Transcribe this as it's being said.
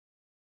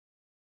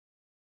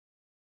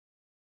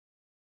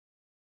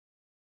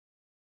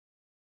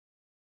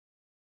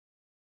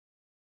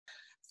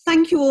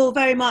Thank you all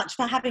very much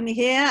for having me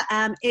here.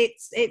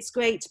 It's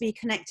great to be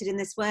connected in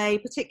this way,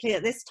 particularly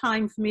at this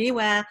time for me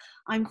where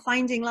I'm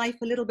finding life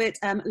a little bit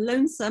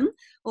lonesome,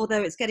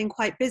 although it's getting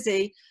quite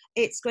busy.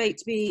 It's great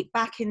to be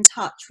back in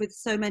touch with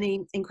so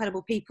many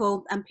incredible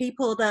people, and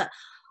people that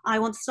I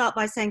want to start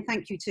by saying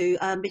thank you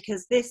to,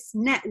 because this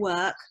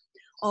network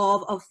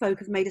of folk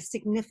have made a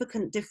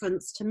significant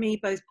difference to me,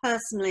 both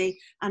personally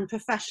and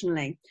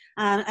professionally,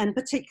 and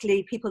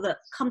particularly people that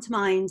come to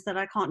mind that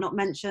I can't not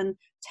mention: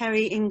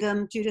 Terry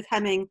Ingham, Judith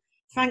Hemming,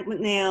 Frank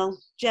McNeil,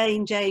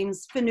 Jane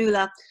James,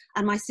 Fanula,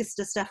 and my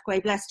sister Steph Gray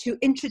Blessed, who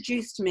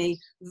introduced me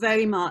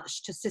very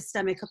much to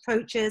systemic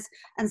approaches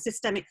and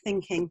systemic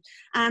thinking.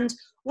 And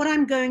what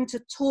I'm going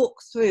to talk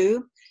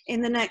through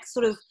in the next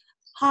sort of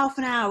half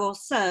an hour or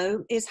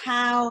so is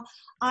how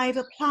I've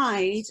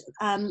applied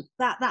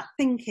that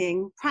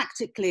thinking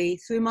practically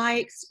through my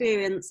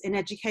experience in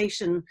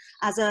education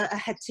as a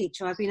head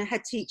teacher. I've been a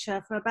head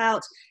teacher for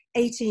about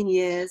 18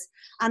 years,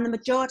 and the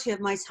majority of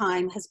my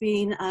time has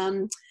been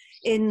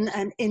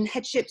in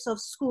headships of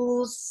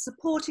schools,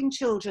 supporting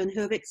children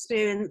who have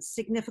experienced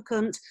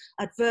significant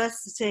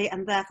adversity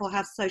and therefore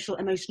have social,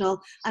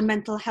 emotional and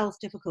mental health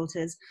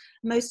difficulties.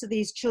 Most of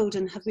these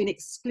children have been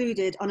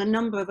excluded on a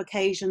number of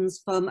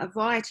occasions from a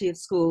variety of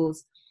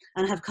schools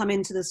and have come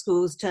into the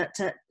schools so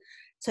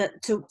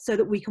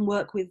that we can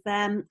work with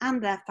them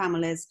and their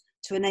families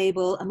to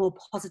enable a more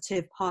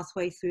positive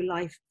pathway through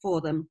life for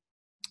them.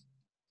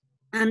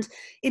 And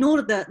in all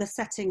of the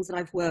settings that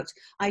I've worked,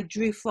 I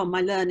drew from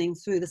my learning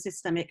through the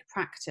systemic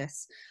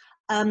practice.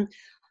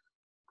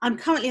 I'm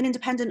currently an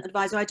independent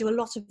advisor. I do a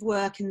lot of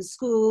work in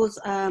schools,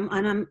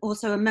 and I'm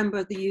also a member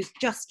of the Youth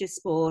Justice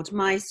Board.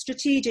 My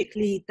strategic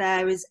lead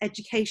there is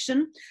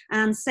education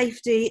and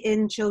safety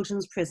in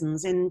children's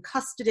prisons, in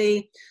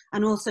custody,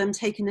 and also I'm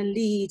taking a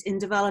lead in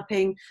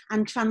developing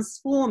and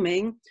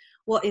transforming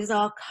what is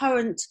our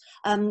current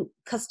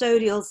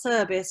custodial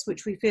service,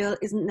 which we feel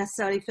isn't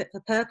necessarily fit for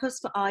purpose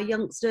for our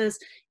youngsters,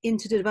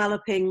 into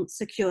developing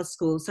secure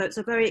schools. So it's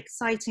a very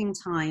exciting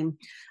time,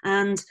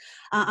 and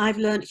I've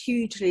learned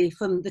hugely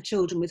from the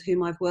children with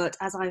whom I've worked,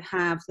 as I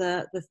have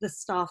the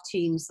staff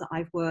teams that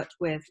I've worked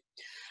with.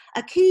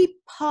 A key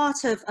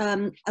part of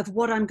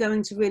what I'm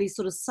going to really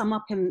sort of sum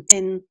up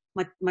in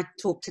my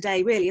talk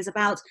today really is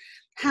about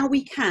how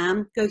we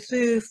can go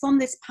through from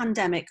this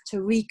pandemic to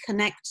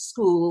reconnect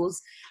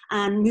schools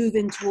and move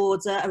in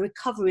towards a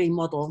recovery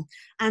model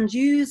and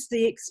use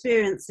the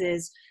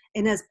experiences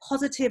in as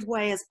positive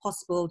way as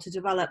possible to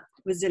develop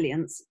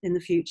resilience in the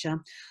future.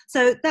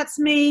 So that's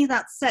me,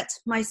 that's set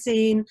my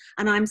scene,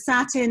 and I'm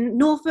sat in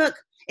Norfolk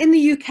in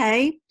the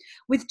UK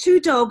with two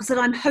dogs that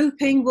I'm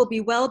hoping will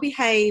be well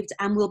behaved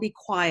and will be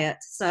quiet.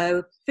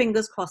 So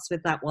fingers crossed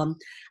with that one.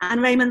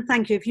 And Raymond,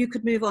 thank you. If you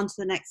could move on to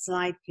the next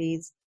slide,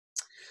 please.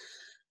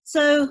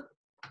 So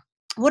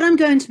what I'm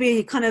going to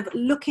be kind of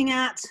looking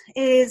at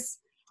is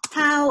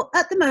how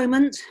at the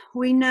moment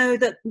we know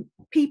that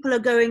people are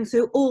going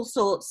through all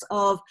sorts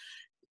of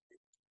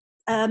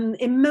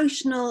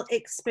emotional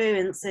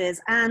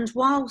experiences, and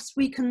whilst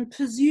we can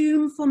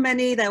presume for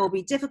many there will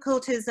be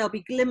difficulties, there'll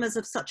be glimmers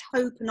of such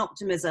hope and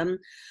optimism,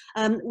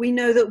 we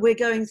know that we're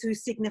going through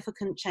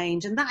significant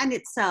change, and that in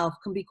itself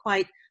can be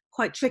quite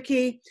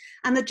tricky.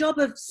 And the job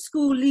of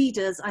school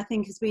leaders, I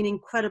think, has been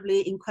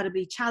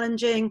incredibly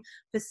challenging,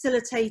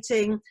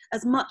 facilitating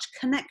as much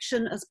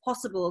connection as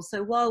possible.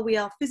 So while we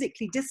are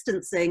physically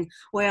distancing,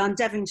 we're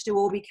endeavouring to do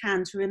all we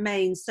can to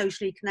remain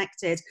socially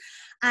connected.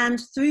 And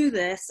through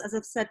this, as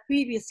I've said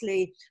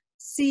previously,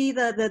 see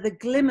the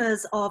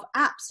glimmers of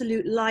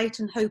absolute light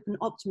and hope and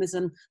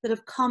optimism that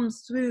have come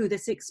through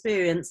this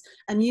experience,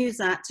 and use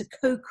that to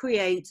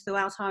co-create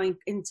throughout our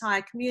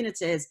entire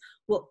communities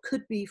what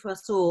could be for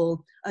us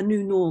all a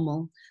new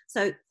normal.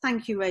 So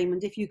thank you,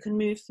 Raymond. If you can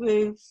move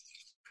through.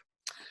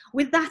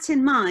 With that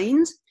in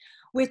mind,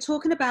 we're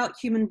talking about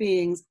human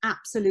beings,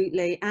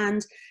 absolutely,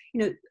 and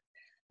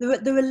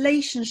the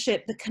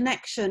relationship, the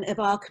connection of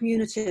our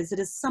communities that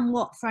is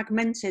somewhat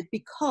fragmented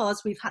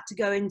because we've had to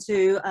go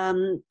into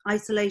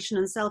isolation,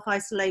 and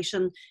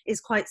self-isolation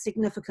is quite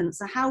significant.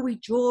 So how we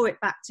draw it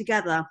back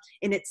together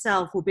in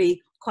itself will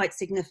be quite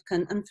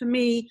significant. And for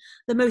me,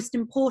 the most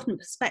important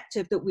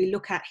perspective that we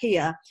look at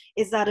here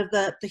is that of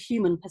the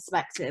human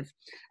perspective.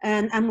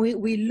 And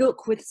we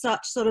look with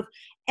such sort of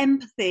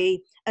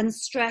empathy and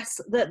stress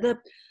that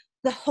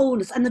the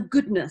wholeness and the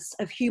goodness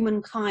of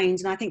humankind.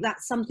 And I think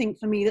that's something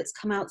for me that's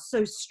come out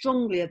so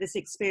strongly of this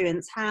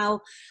experience, how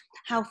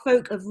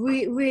folk have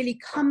really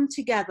come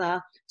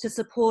together to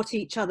support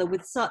each other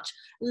with such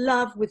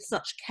love, with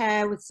such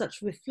care, with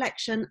such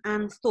reflection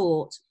and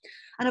thought.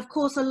 And of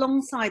course,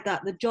 alongside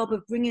that, the job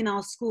of bringing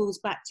our schools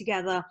back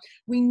together,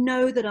 we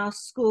know that our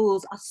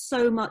schools are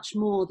so much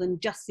more than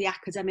just the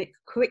academic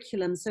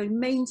curriculum. So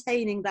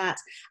maintaining that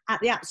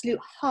at the absolute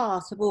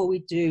heart of all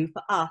we do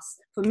for us,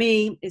 for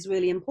me, is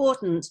really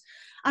important.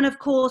 And of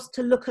course,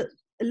 to look at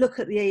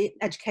the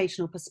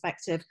educational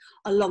perspective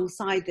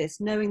alongside this,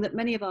 knowing that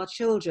many of our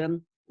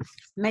children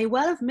may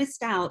well have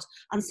missed out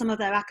on some of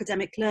their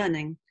academic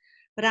learning.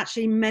 But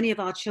actually many of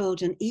our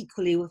children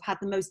equally have had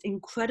the most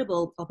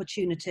incredible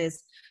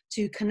opportunities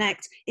to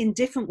connect in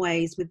different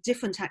ways with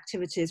different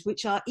activities,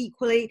 which are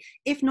equally,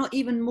 if not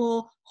even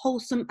more,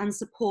 wholesome and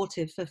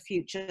supportive for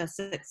future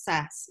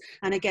success.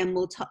 And again,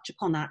 we'll touch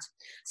upon that.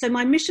 So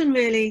my mission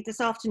really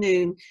this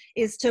afternoon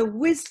is to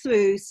whiz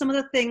through some of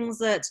the things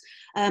that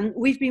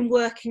we've been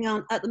working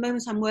on. At the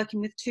moment, I'm working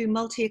with 2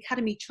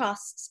 multi-academy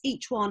trusts.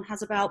 Each one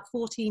has about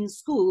 14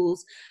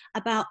 schools,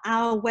 about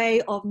our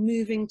way of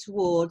moving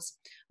towards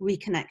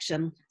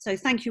reconnection. So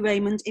thank you,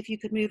 Raymond. If you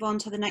could move on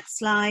to the next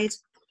slide.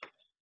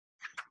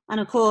 And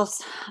of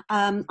course,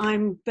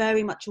 I'm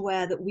very much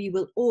aware that we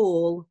will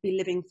all be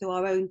living through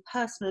our own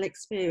personal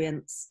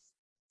experience,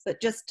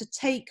 but just to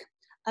take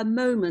a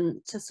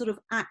moment to sort of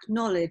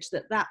acknowledge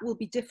that that will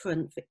be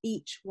different for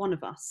each one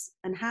of us,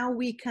 and how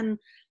we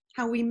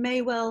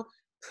may well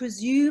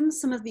presume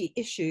some of the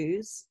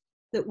issues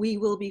that we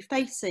will be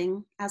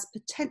facing as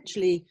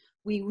potentially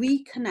we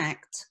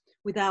reconnect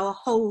with our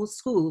whole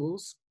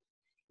schools.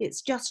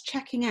 It's just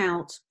checking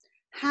out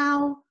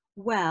how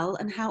well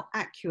and how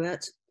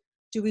accurate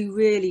do we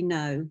really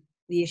know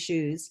the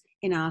issues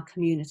in our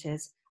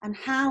communities, and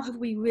how have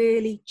we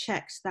really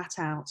checked that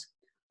out?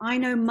 I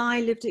know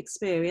my lived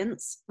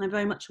experience, I'm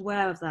very much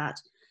aware of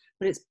that,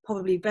 but it's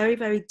probably very,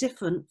 very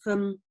different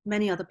from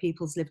many other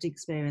people's lived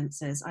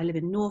experiences. I live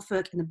in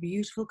Norfolk in the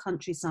beautiful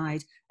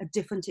countryside, a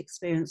different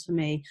experience for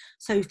me.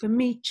 So for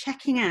me,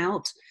 checking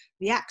out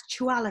the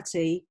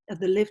actuality of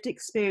the lived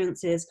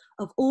experiences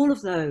of all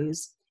of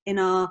those in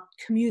our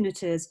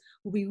communities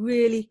will be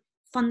really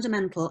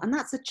fundamental. And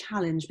that's a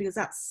challenge, because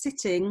that's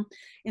sitting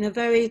in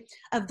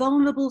a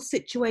vulnerable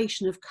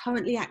situation of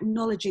currently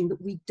acknowledging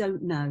that we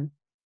don't know.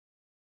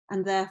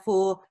 And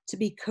therefore to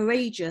be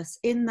courageous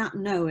in that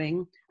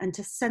knowing, and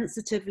to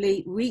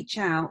sensitively reach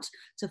out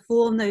to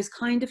form those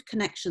kind of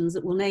connections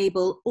that will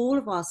enable all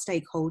of our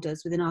stakeholders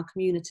within our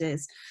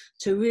communities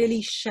to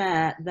really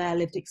share their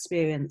lived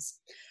experience.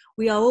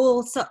 We are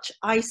all such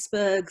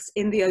icebergs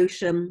in the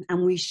ocean,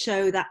 and we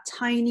show that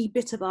tiny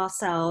bit of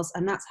ourselves,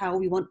 and that's how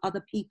we want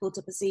other people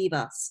to perceive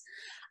us.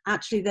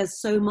 Actually,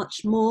 there's so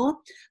much more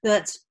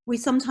that we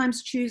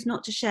sometimes choose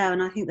not to share,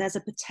 and I think there's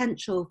a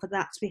potential for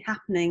that to be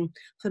happening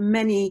for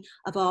many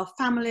of our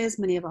families,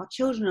 many of our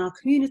children, our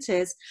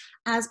communities,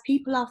 as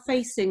people are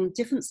facing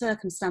different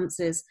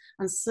circumstances,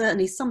 and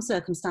certainly some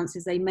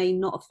circumstances they may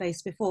not have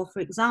faced before.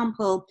 For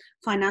example,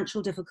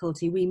 financial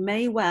difficulty. We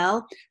may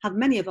well have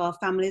many of our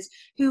families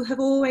who have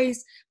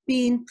always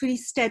been pretty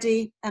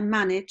steady and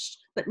managed,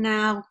 but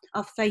now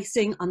are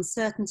facing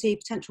uncertainty,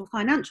 potential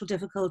financial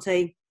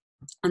difficulty.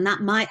 And that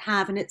might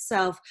have in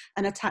itself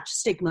an attached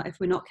stigma if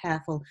we're not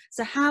careful.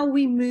 So how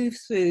we move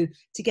through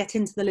to get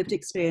into the lived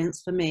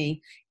experience, for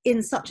me,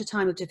 in such a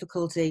time of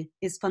difficulty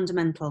is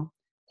fundamental.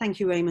 Thank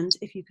you, Raymond.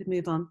 If you could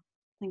move on.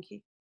 Thank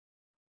you.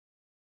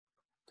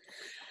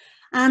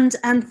 And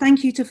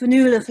thank you to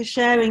Fanula for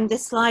sharing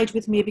this slide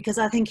with me, because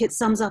I think it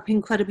sums up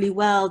incredibly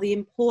well the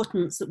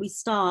importance that we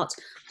start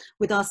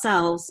with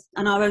ourselves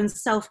and our own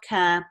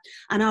self-care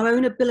and our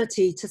own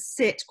ability to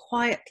sit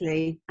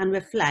quietly and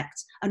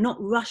reflect and not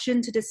rush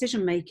into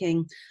decision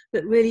making,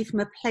 but really from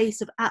a place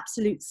of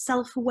absolute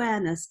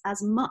self-awareness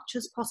as much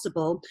as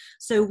possible.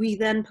 So we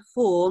then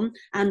perform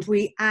and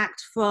we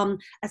act from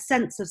a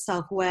sense of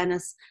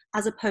self-awareness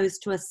as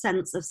opposed to a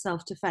sense of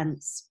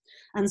self-defense.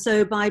 And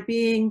so by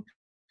being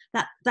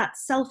that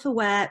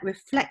self-aware,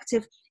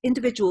 reflective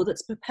individual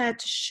that's prepared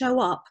to show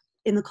up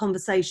in the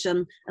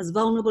conversation, as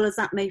vulnerable as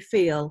that may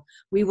feel,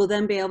 we will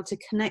then be able to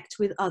connect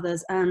with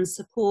others and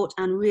support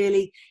and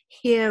really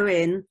hear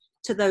in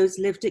to those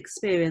lived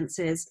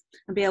experiences,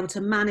 and be able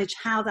to manage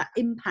how that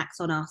impacts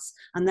on us,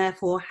 and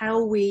therefore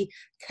how we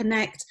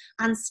connect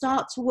and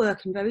start to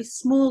work in very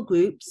small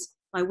groups.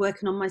 By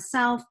working on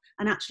myself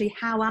and actually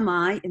how am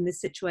I in this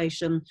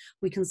situation,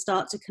 we can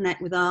start to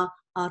connect with our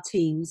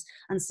teams.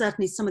 And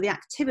certainly some of the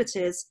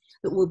activities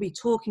that we'll be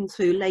talking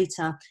through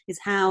later is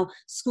how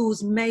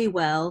schools may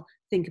well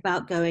think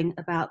about going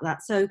about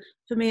that. So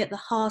for me, at the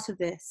heart of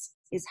this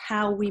is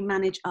how we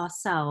manage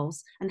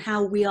ourselves and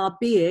how we are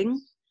being,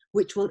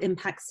 which will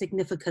impact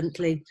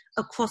significantly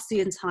across the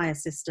entire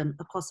system,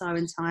 across our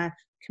entire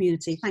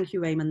community. Thank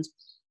you, Raymond.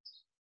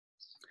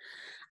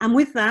 And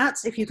with that,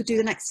 if you could do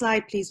the next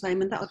slide, please,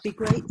 Raymond, that would be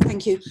great.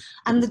 Thank you.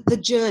 And the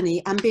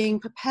journey, and being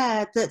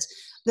prepared that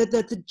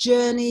the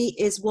journey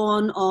is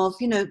one of,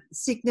 you know,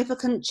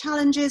 significant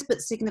challenges,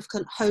 but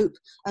significant hope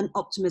and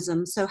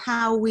optimism. So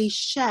how we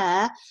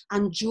share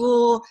and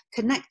draw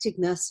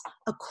connectedness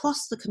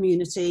across the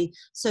community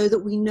so that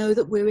we know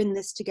that we're in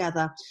this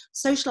together.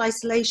 Social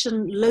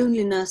isolation,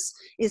 loneliness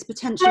is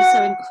potentially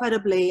so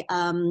incredibly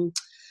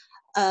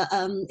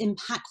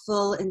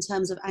impactful in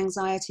terms of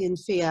anxiety and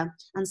fear,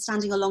 and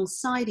standing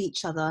alongside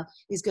each other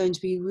is going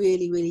to be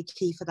really, really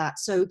key for that.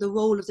 So the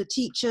role of the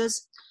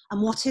teachers,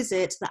 and what is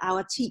it that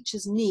our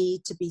teachers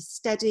need to be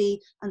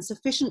steady and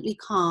sufficiently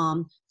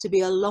calm to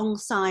be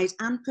alongside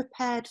and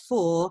prepared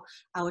for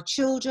our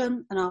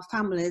children and our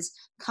families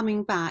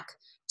coming back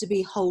to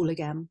be whole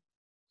again.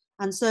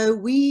 And so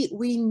we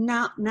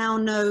now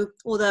know,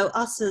 although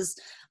us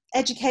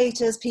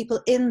educators,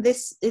 people in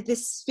this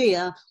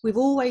sphere, we've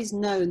always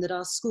known that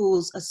our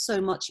schools are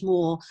so much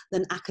more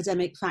than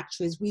academic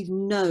factories. We've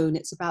known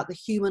it's about the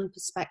human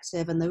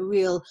perspective and the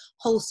real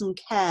wholesome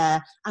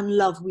care and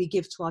love we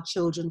give to our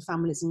children,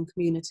 families and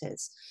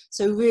communities.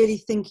 So really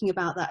thinking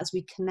about that as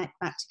we connect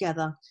back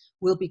together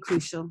will be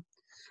crucial.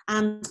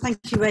 And thank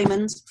you,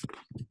 Raymond.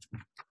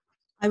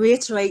 I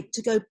reiterate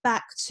to go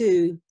back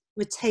to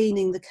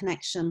retaining the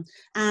connection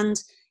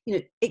and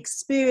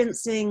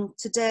experiencing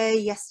today,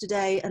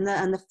 yesterday, and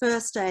the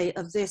first day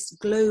of this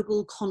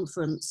global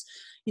conference,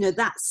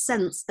 that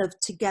sense of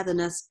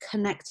togetherness,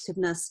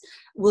 connectiveness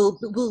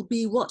will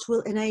be what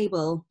will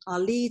enable our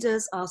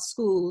leaders, our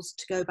schools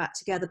to go back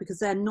together, because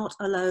they're not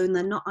alone,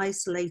 they're not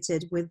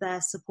isolated, with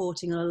their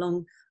supporting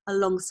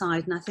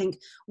alongside. And I think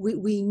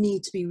we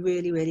need to be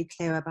really, really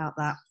clear about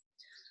that.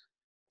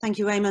 Thank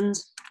you,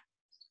 Raymond.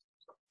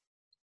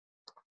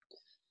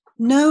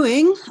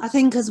 Knowing, I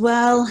think as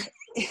well,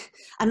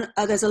 and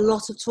there's a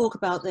lot of talk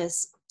about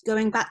this,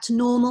 going back to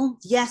normal.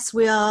 Yes,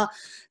 we are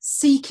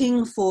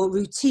seeking for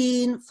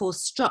routine, for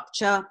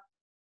structure.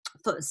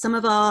 For some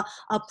of our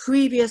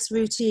previous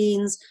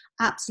routines,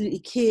 absolutely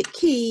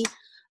key,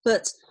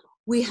 but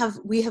we have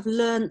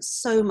learned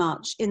so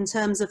much in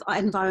terms of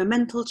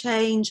environmental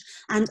change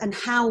and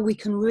how we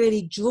can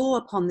really draw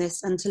upon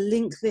this and to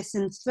link this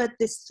and thread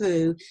this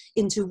through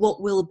into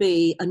what will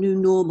be a new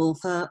normal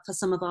for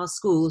some of our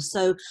schools.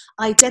 So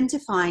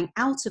identifying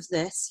out of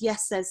this,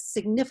 yes, there's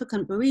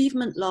significant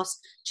bereavement, loss,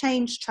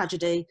 change,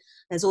 tragedy.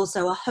 There's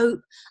also a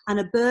hope and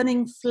a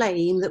burning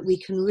flame that we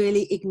can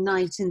really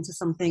ignite into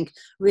something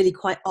really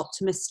quite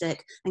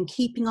optimistic, and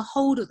keeping a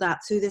hold of that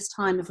through this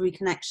time of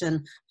reconnection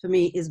for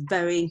me is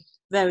very,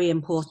 very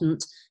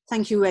important.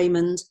 Thank you,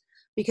 Raymond,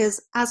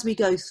 because as we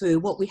go through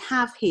what we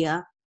have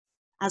here,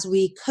 as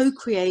we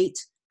co-create,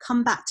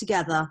 come back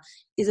together,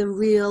 is a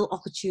real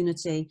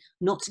opportunity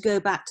not to go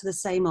back to the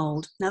same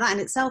old. Now that in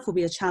itself will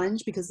be a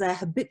challenge, because they're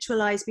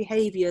habitualized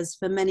behaviors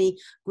for many,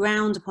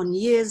 ground upon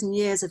years and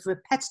years of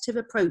repetitive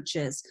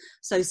approaches.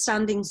 So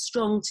standing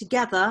strong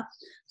together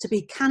to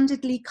be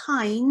candidly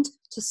kind,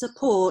 to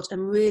support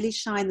and really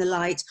shine the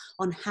light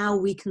on how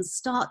we can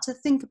start to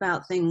think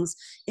about things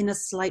in a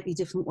slightly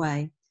different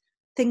way.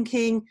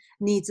 Thinking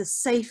needs a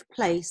safe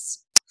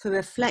place for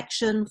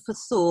reflection, for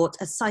thought,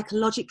 a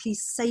psychologically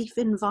safe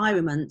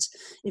environment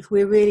if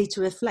we're really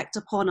to reflect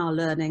upon our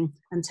learning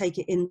and take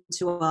it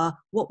into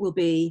what will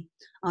be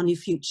our new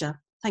future.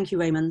 Thank you,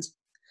 Raymond.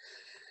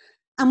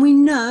 And we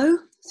know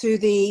through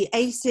the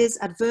ACEs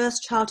Adverse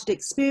Childhood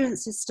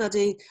Experiences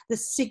study the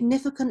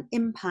significant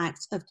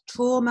impact of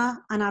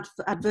trauma and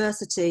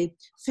adversity,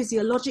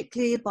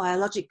 physiologically,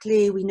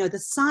 biologically. We know the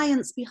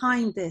science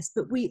behind this,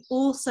 but we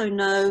also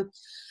know,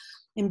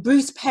 in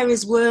Bruce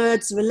Perry's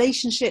words,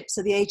 relationships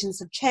are the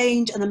agents of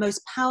change, and the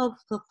most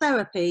powerful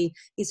therapy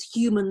is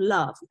human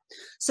love.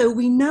 So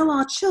we know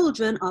our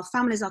children, our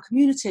families, our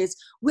communities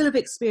will have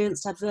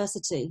experienced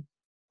adversity.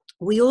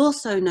 We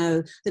also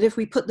know that if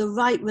we put the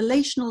right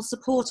relational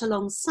support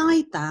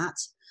alongside that,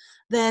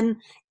 then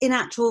in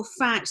actual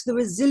fact, the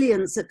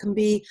resilience that can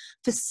be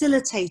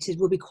facilitated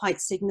will be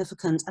quite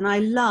significant. And I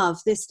love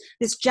this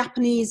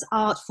Japanese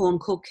art form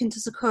called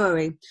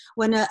kintasakuri.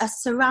 When a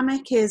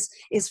ceramic is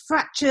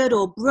fractured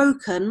or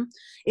broken,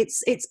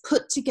 it's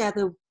put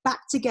together,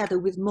 back together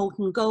with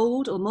molten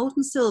gold or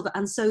molten silver,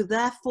 and so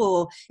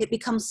therefore it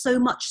becomes so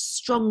much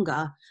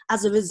stronger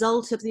as a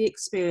result of the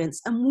experience.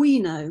 And we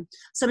know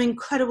some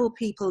incredible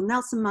people,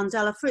 Nelson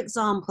Mandela, for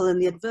example,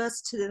 and the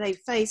adversity that they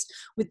faced,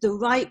 with the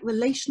right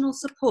relational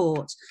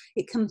support,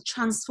 it can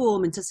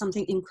transform into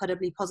something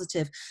incredibly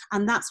positive.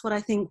 And that's what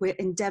I think we're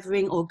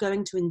endeavouring, or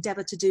going to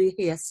endeavour to do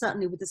here,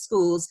 certainly with the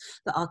schools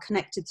that are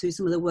connected through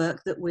some of the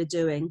work that we're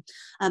doing.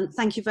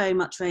 Thank you very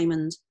much,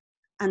 Raymond.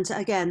 And to,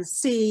 again,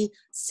 see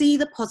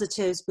the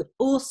positives, but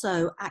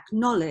also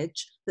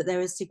acknowledge that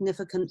there is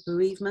significant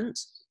bereavement,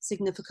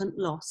 significant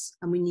loss,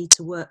 and we need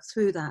to work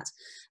through that.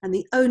 And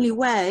the only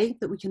way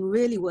that we can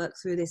really work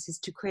through this is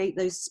to create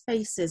those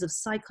spaces of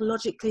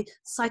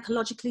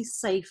psychologically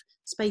safe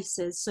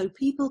spaces, so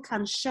people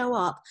can show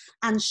up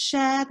and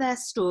share their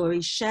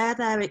story, share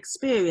their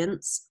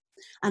experience.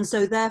 And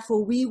so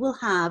therefore we will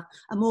have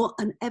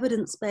an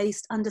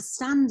evidence-based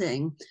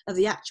understanding of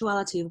the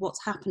actuality of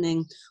what's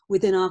happening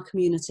within our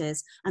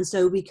communities. And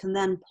so we can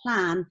then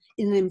plan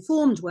in an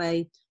informed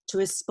way to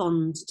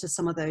respond to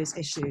some of those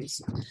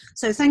issues.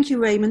 So thank you,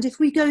 Raymond. If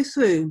we go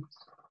through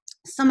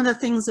some of the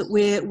things that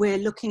we're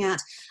looking at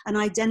and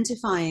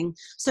identifying.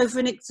 So for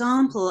an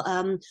example,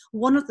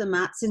 one of the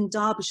mats in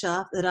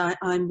Derbyshire that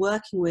I'm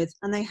working with,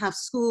 and they have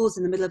schools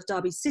in the middle of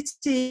Derby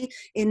City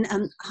in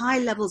high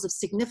levels of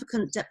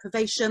significant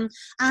deprivation,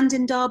 and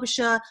in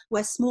Derbyshire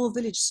where small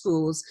village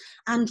schools,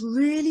 and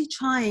really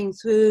trying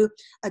through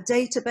a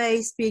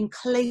database being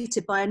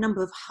collated by a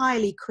number of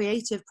highly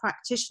creative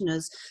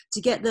practitioners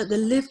to get the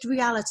lived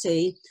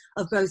reality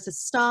of both the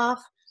staff,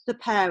 the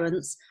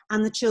parents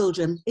and the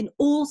children in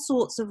all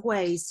sorts of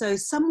ways. So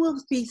some will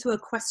be through a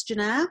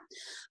questionnaire,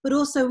 but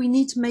also we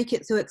need to make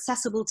it through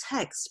accessible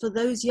text for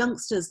those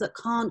youngsters that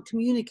can't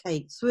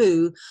communicate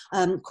through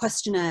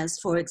questionnaires,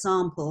 for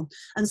example.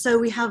 And so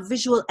we have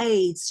visual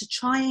aids to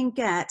try and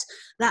get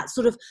that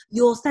sort of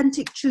the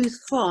authentic truth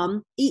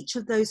from each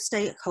of those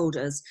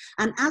stakeholders.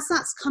 And as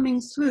that's coming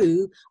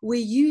through,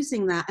 we're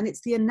using that, and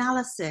it's the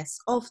analysis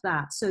of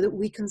that so that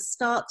we can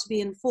start to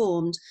be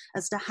informed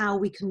as to how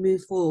we can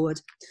move forward.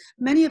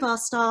 Many of our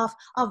staff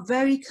are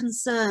very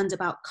concerned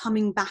about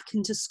coming back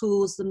into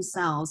schools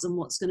themselves and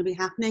what's going to be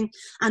happening.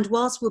 And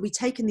whilst we'll be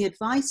taking the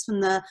advice from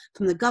the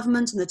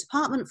government and the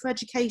Department for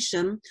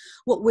Education,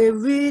 what we're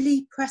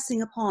really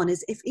pressing upon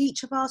is if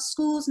each of our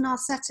schools and our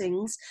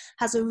settings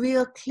has a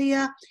real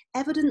clear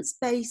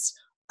evidence-based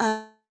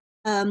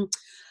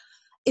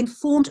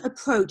informed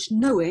approach,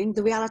 knowing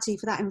the reality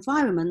for that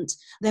environment,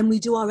 then we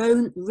do our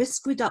own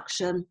risk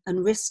reduction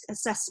and risk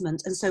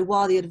assessment. And so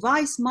while the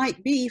advice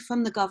might be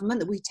from the government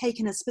that we take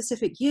in a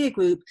specific year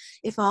group,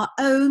 if our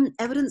own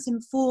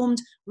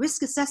evidence-informed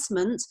risk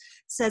assessment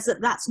says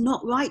that that's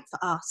not right for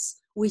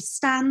us, we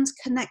stand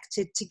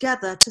connected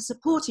together to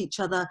support each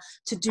other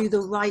to do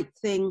the right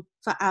thing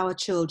for our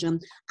children.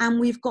 And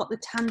we've got the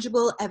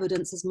tangible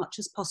evidence as much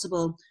as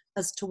possible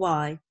as to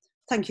why.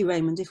 Thank you,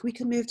 Raymond. If we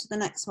can move to the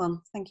next one.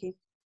 Thank you.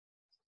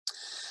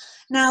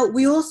 Now,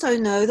 we also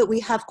know that we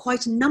have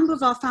quite a number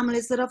of our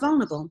families that are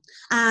vulnerable,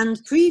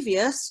 and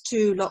previous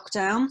to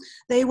lockdown,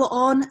 they were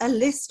on a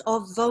list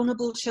of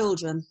vulnerable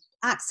children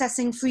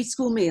accessing free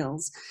school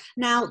meals.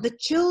 Now, the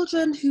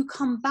children who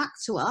come back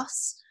to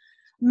us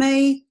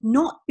may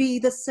not be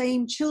the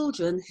same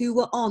children who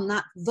were on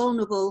that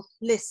vulnerable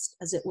list,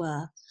 as it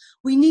were.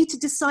 We need to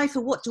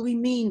decipher what do we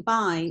mean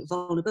by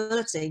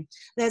vulnerability.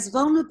 There's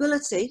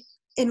vulnerability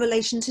in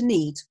relation to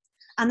need,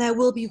 and there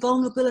will be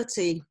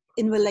vulnerability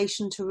in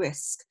relation to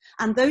risk.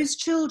 And those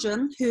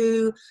children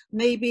who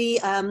maybe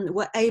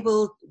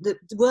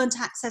weren't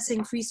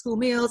accessing free school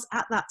meals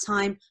at that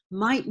time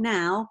might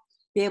now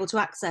be able to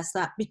access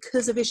that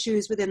because of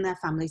issues within their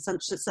family,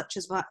 such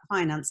as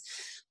finance.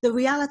 The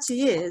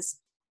reality is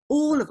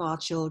all of our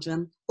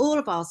children, all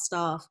of our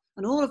staff,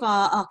 and all of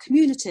our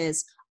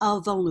communities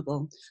are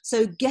vulnerable.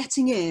 So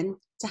getting in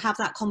to have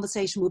that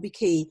conversation will be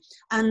key.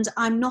 And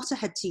I'm not a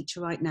head teacher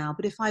right now,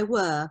 but if I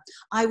were,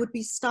 I would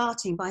be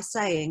starting by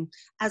saying,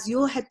 as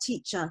your head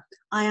teacher,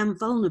 I am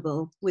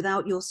vulnerable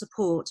without your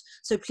support.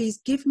 So please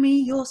give me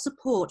your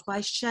support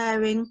by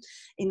sharing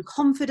in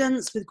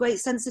confidence, with great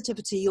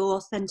sensitivity, your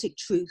authentic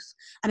truth,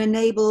 and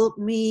enable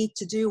me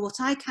to do what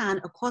I can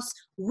across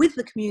with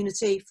the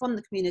community, from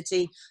the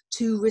community,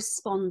 to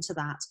respond to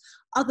that.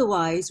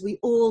 Otherwise, we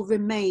all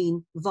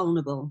remain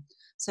vulnerable.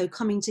 So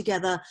coming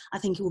together, I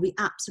think it will be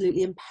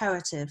absolutely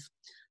imperative.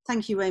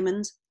 Thank you,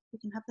 Raymond. We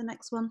can have the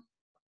next one.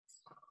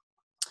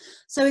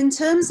 So in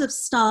terms of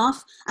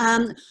staff,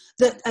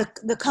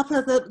 the couple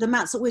of the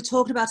mats that we're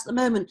talking about at the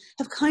moment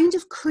have kind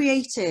of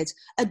created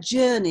a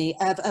journey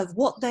of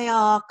what they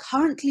are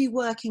currently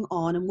working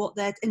on and what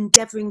they're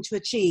endeavouring to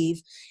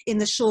achieve in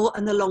the short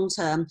and the long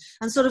term,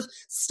 and sort of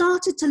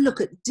started to look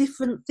at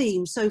different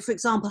themes. So for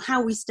example,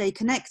 how we stay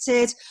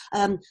connected,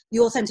 the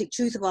authentic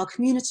truth of our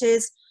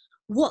communities,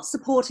 what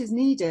support is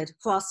needed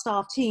for our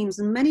staff teams.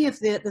 And many of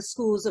the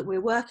schools that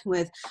we're working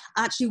with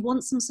actually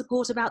want some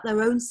support about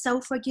their own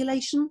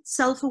self-regulation,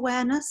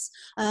 self-awareness.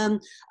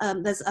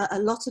 There's a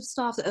lot of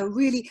staff that are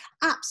really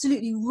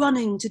absolutely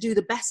running to do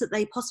the best that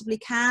they possibly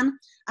can.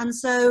 And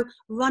so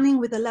running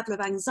with a level of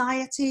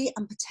anxiety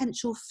and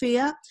potential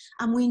fear.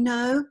 And we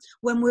know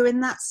when we're in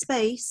that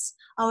space,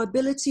 our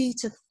ability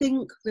to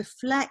think,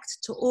 reflect,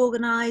 to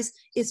organise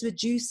is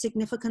reduced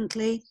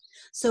significantly.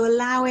 So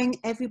allowing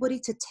everybody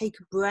to take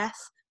a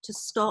breath, to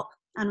stop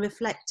and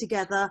reflect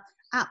together,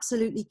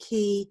 absolutely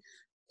key.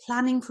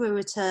 Planning for a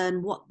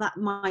return, what that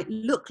might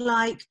look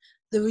like,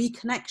 the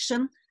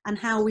reconnection, and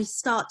how we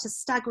start to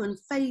stagger and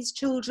phase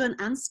children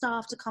and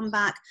staff to come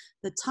back,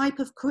 the type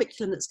of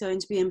curriculum that's going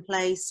to be in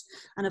place,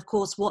 and of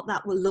course what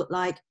that will look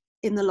like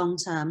in the long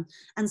term.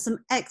 And some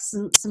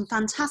excellent, some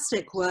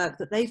fantastic work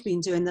that they've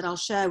been doing that I'll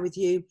share with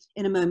you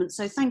in a moment.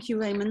 So thank you,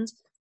 Raymond.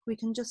 We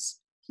can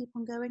just keep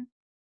on going.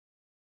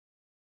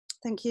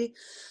 Thank you.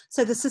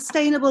 So the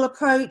sustainable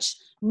approach,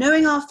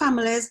 knowing our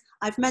families,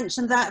 I've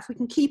mentioned that. If we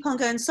can keep on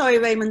going. Sorry,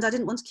 Raymond, I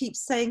didn't want to keep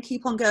saying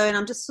keep on going.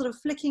 I'm just sort of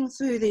flicking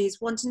through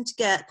these, wanting to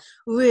get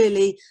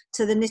really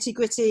to the nitty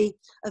gritty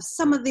of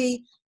some of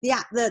the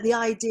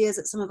ideas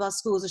that some of our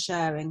schools are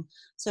sharing.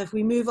 So if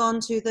we move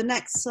on to the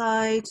next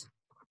slide,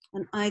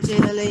 and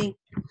ideally,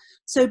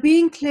 so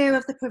being clear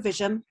of the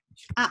provision,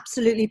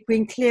 absolutely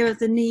being clear of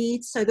the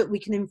needs so that we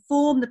can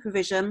inform the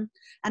provision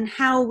and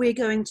how we're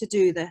going to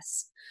do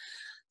this.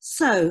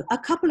 So a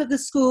couple of the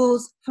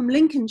schools from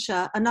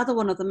Lincolnshire, another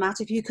one of them, Matt,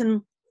 if you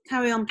can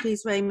carry on,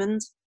 please, Raymond,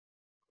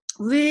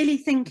 really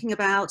thinking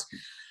about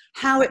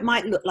how it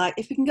might look like.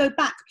 If we can go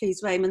back,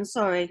 please, Raymond,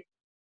 sorry.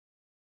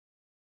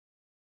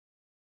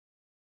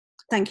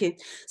 Thank you.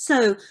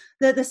 So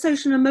the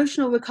social and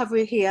emotional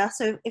recovery here.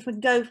 So if we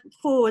can go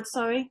forward,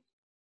 sorry.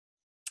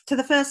 to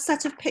the first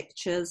set of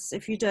pictures,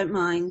 if you don't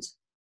mind.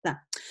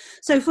 There.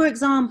 So, for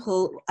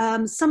example,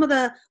 some of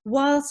the,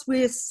 whilst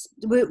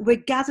we're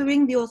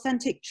gathering the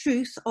authentic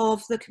truth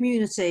of the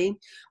community,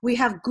 we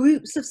have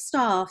groups of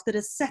staff that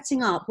are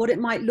setting up what it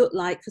might look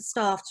like for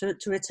staff to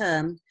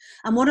return.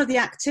 And one of the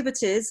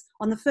activities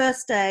on the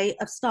first day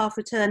of staff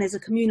return is a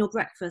communal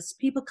breakfast.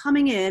 People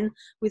coming in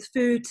with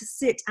food to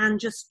sit and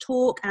just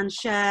talk and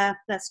share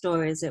their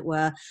story, as it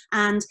were,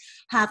 and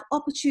have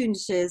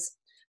opportunities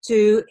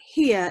to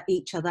hear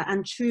each other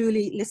and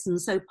truly listen.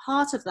 So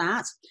part of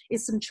that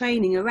is some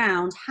training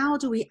around how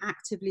do we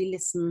actively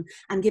listen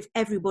and give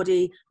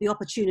everybody the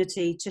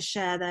opportunity to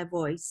share their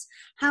voice.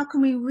 How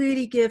can we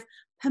really give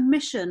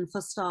permission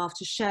for staff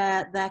to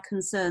share their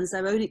concerns,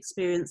 their own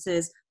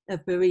experiences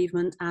of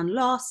bereavement and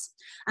loss.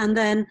 And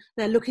then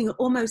they're looking at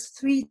almost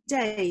 3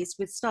 days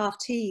with staff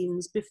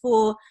teams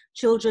before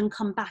children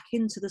come back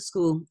into the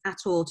school at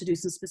all to do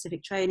some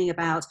specific training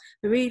about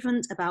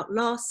bereavement, about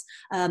loss,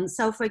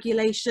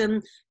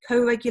 self-regulation,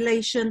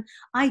 co-regulation,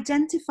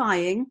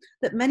 identifying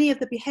that many of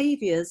the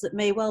behaviours that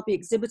may well be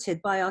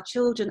exhibited by our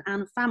children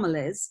and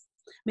families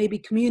maybe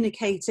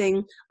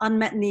communicating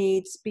unmet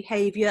needs,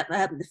 behaviour,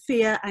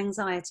 fear,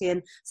 anxiety.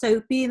 And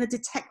so being the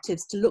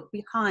detectives to look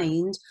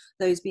behind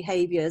those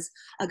behaviours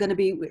is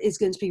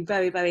going to be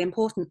very, very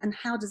important. And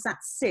how does that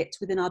sit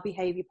within our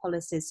behaviour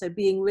policies? So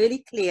being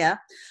really clear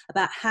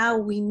about how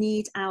we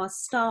need our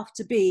staff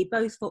to be,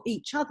 both for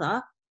each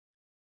other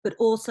but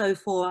also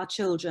for our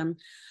children.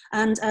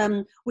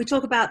 And we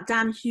talk about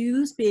Dan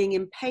Hughes being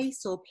in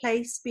pace or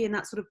place, being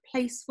that sort of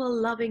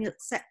placeful, loving,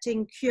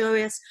 accepting,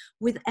 curious,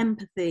 with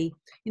empathy,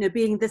 you know,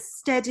 being the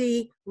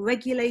steady,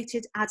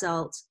 regulated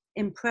adult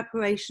in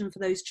preparation for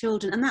those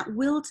children. And that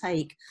will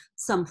take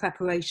some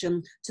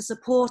preparation to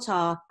support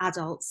our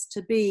adults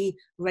to be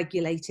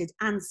regulated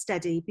and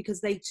steady,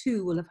 because they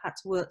too will have had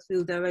to work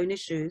through their own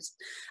issues.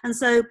 And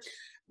so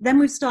then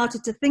we've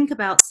started to think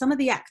about some of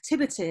the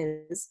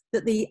activities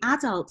that the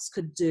adults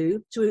could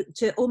do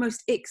to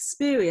almost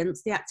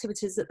experience the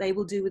activities that they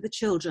will do with the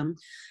children.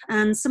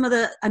 And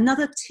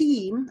another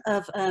team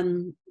of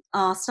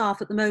our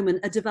staff at the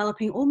moment are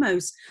developing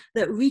almost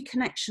that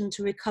reconnection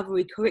to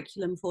recovery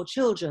curriculum for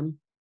children.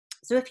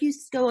 So if you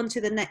go on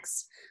to the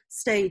next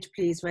stage,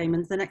 please,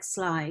 Raymond, the next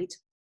slide.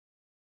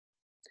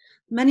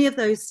 Many of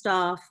those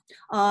staff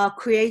are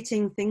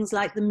creating things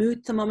like the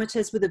mood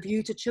thermometers with a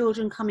view to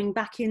children coming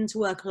back in to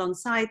work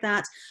alongside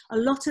that. A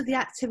lot of the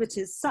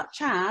activities, such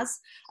as,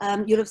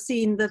 you'll have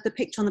seen the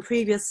picture on the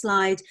previous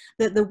slide,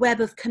 the web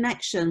of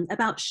connection,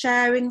 about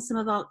sharing some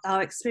of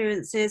our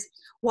experiences,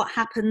 what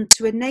happened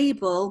to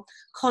enable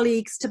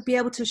colleagues to be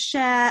able to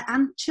share,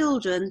 and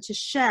children to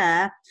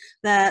share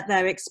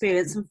their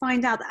experience, and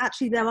find out that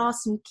actually there are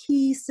some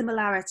key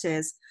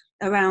similarities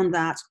around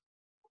that.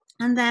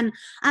 And then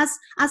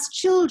as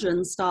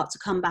children start to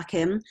come back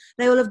in,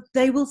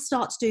 they will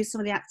start to do some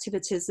of the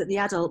activities that the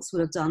adults will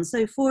have done.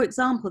 So, for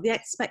example, the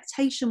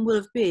expectation will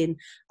have been,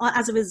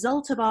 as a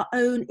result of our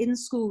own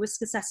in-school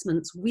risk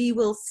assessments, we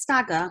will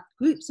stagger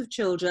groups of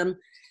children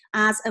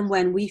as and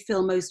when we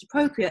feel most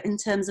appropriate in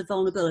terms of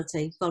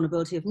vulnerability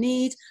of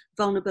need,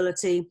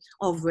 vulnerability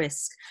of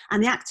risk.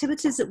 And the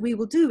activities that we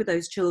will do with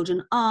those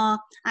children are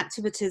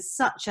activities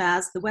such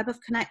as the web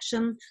of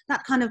connection,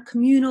 that kind of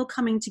communal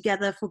coming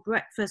together for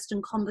breakfast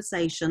and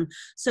conversation.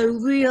 So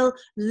real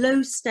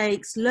low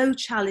stakes, low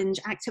challenge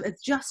activity,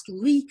 just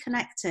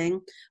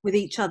reconnecting with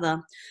each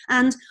other.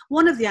 And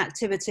one of the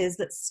activities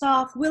that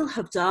staff will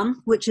have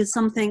done, which is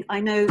something I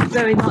know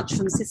very much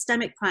from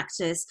systemic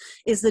practice,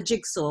 is the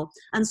jigsaw,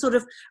 and sort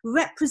of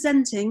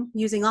representing,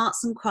 using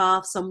arts and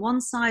crafts on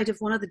one side of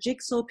one of the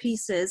jigsaw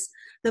pieces,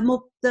 the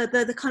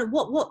kind of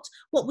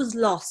what was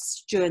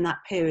lost during that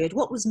period,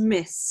 what was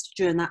missed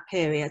during that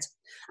period,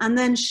 and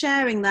then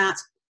sharing that,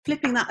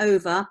 flipping that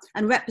over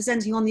and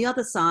representing on the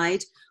other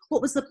side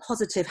what was the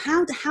positive,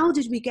 how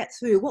did we get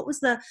through, what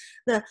was the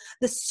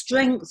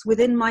strength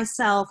within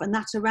myself and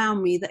that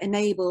around me that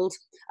enabled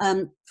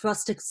for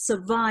us to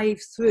survive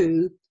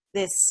through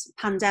this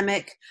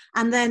pandemic.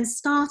 And then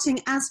starting,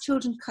 as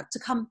children to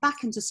come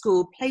back into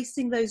school,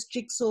 placing those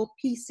jigsaw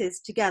pieces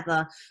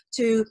together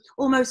to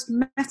almost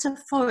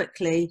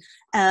metaphorically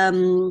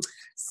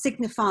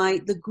signify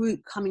the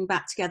group coming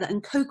back together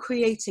and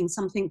co-creating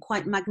something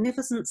quite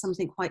magnificent,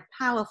 something quite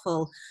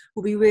powerful,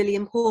 will be really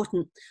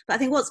important. But I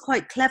think what's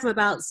quite clever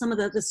about some of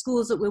the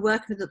schools that we're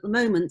working with at the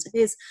moment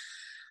is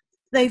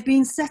they've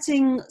been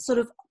setting sort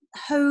of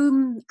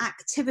home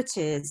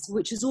activities,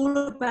 which is all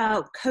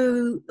about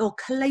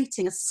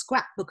collating a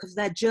scrapbook of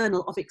their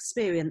journal of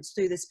experience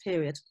through this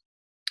period,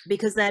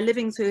 because they're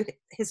living through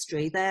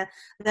history. Their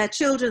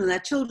children and their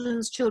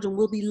children's children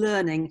will be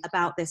learning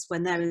about this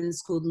when they're in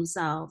school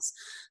themselves.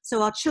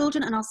 So our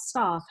children and our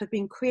staff have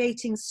been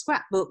creating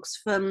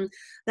scrapbooks from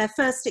their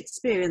first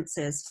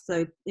experiences.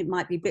 So it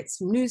might be bits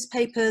from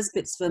newspapers,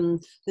 bits from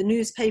the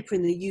newspaper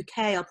in the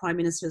UK. Our Prime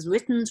Minister has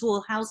written to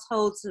all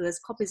households, so there's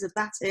copies of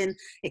that in,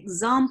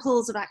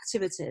 examples of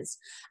activities.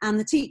 And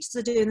the teachers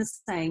are doing the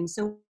same.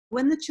 So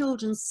when the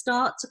children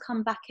start to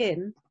come back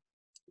in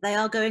they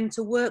are going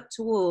to work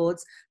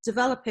towards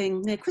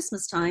developing near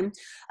Christmas time,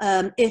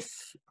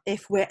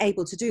 if we're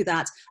able to do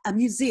that, a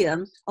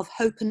museum of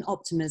hope and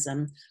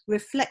optimism,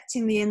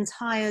 reflecting the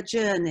entire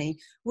journey,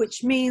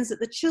 which means that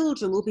the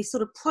children will be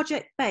sort of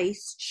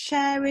project-based,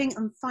 sharing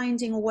and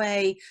finding a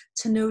way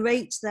to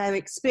narrate their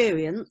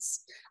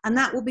experience, and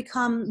that will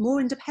become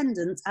more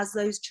independent as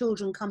those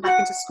children come back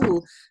into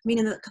school,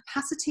 meaning that the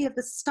capacity of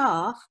the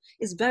staff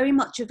is very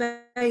much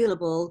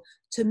available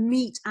to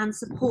meet and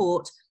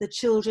support the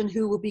children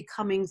who will be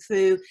coming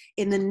through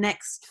in the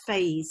next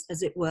phase,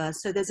 as it were.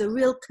 So there's a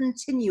real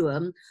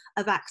continuum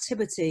of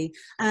activity,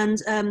 and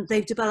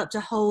they've developed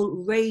a whole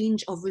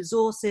range of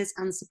resources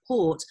and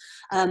support,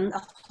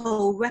 a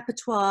whole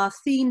repertoire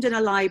themed in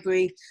a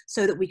library,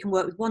 so that we can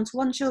work with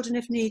one-to-one children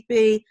if need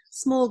be,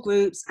 small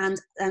groups,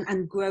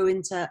 and grow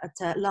into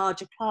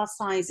larger class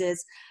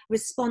sizes,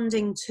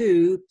 responding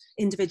to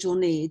individual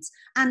needs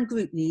and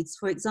group needs.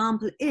 For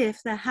example, if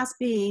there has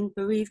been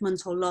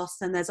bereavement or loss,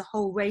 then there's a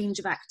whole range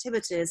of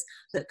activities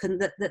that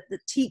the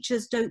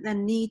teachers don't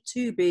then need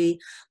to be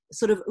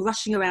sort of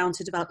rushing around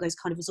to develop those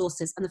kind of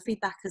resources. And the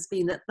feedback has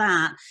been that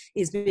that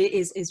is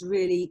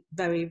really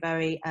very,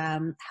 very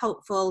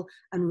helpful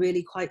and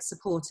really quite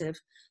supportive.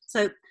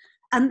 So,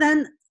 and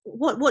then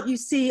what you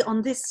see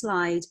on this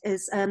slide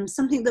is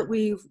something that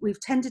we've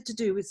tended to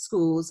do with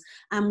schools,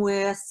 and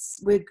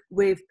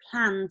we've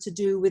planned to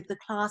do with the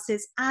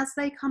classes as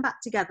they come back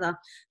together,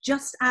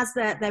 just as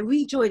they're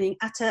rejoining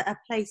at a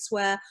place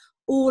where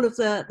all of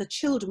the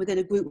children within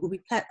a group will be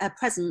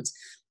present,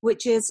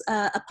 which is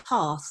a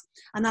path,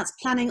 and that's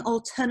planning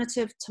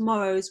alternative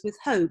tomorrows with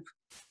hope,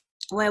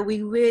 where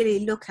we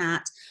really look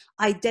at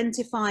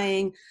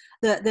identifying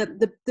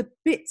the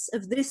bits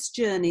of this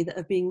journey that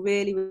have been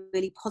really,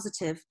 really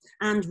positive,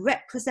 and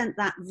represent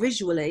that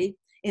visually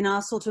in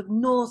our sort of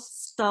North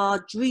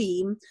Star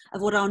dream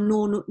of what our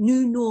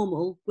new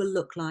normal will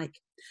look like,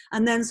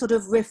 and then sort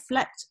of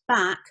reflect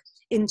back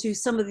into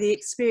some of the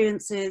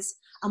experiences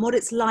and what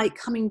it's like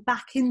coming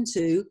back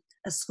into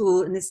a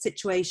school in this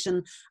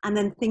situation, and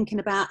then thinking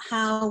about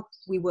how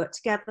we work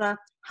together,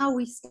 how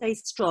we stay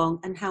strong,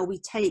 and how we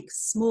take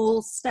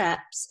small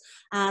steps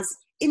as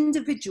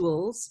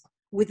individuals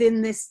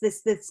within this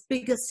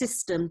bigger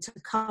system to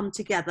come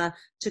together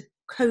to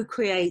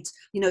co-create,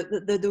 you know,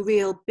 the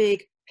real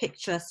big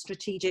picture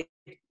strategic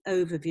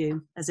overview,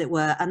 as it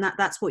were. And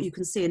that's what you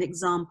can see, an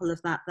example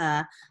of that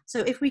there. So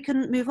if we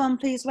can move on,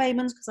 please,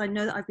 Raymond, because I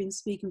know that I've been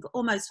speaking for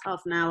almost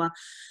half an hour,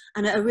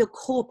 and a real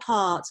core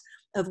part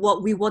of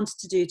what we wanted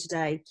to do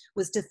today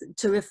was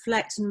to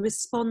reflect and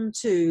respond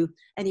to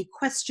any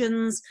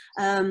questions,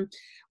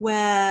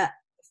 where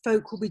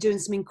folk will be doing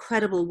some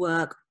incredible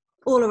work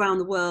all around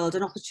the world,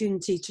 an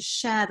opportunity to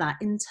share that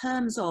in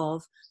terms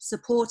of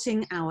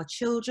supporting our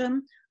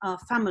children, our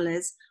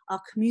families, our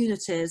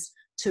communities,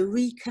 to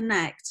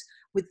reconnect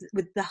with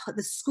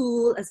the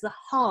school as the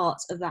heart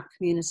of that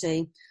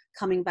community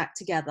coming back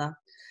together.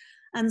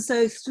 And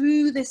so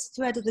through this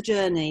thread of the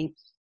journey,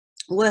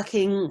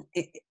 working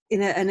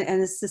in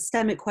a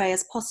systemic way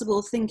as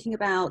possible, thinking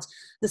about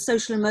the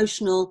social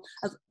emotional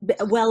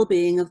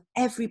well-being of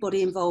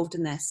everybody involved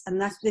in this,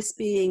 and that this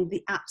being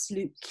the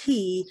absolute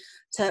key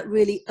to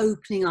really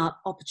opening up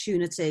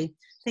opportunity,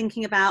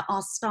 thinking about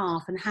our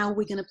staff and how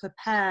we're going to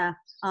prepare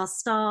our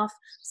staff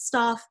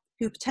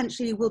who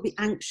potentially will be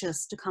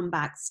anxious to come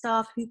back,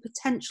 staff who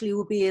potentially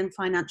will be in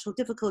financial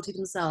difficulty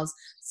themselves,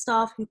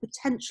 staff who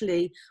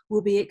potentially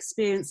will be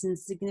experiencing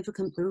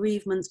significant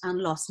bereavement and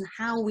loss, and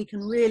how we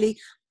can really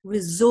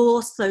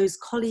resource those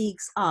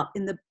colleagues up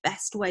in the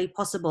best way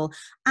possible,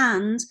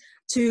 and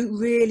to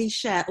really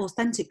share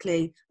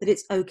authentically that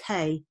it's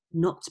okay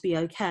not to be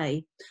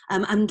okay.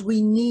 And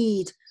we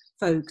need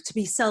folk to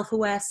be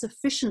self-aware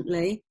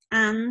sufficiently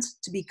and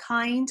to be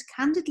kind,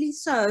 candidly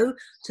so,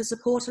 to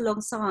support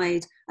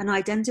alongside and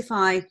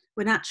identify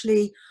when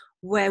actually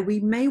where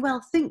we may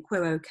well think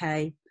we're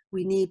okay,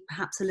 we need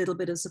perhaps a little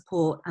bit of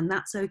support, and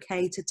that's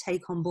okay to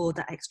take on board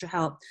that extra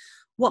help.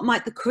 What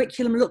might the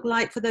curriculum look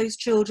like for those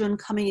children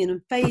coming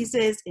in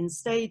phases, in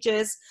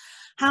stages?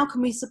 How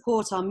can we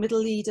support our middle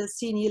leaders,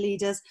 senior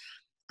leaders,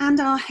 and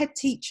our head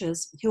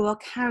teachers who are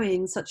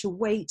carrying such a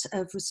weight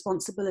of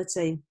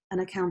responsibility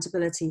and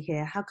accountability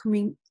here? How can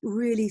we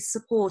really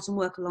support and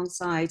work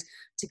alongside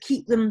to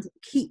keep them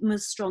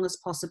as strong as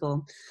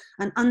possible?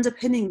 And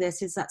underpinning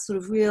this is that sort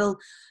of real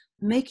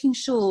making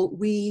sure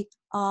we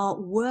are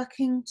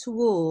working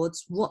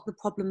towards what the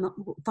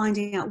problem,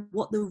 finding out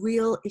what the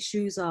real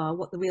issues are,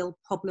 what the real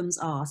problems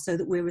are, so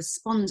that we're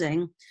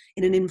responding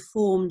in an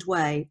informed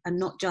way and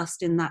not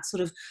just in that sort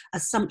of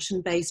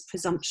assumption-based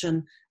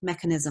presumption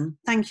mechanism.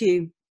 Thank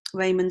you,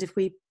 Raymond. If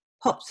we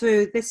pop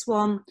through this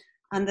one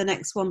and the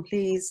next one,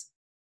 please.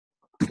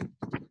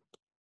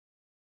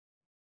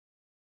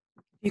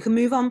 You can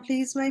move on,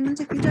 please,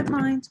 Raymond, if you don't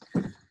mind.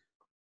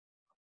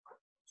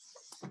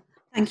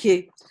 Thank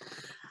you.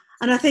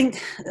 And I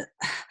think,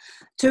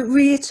 to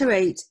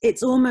reiterate,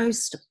 it's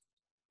almost,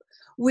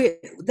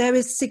 there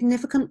is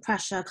significant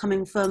pressure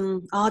coming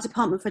from our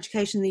Department for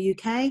Education in the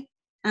UK,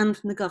 and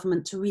from the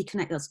government to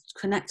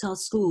connect our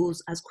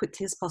schools as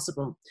quickly as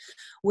possible.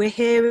 We're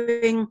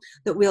hearing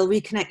that we'll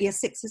reconnect year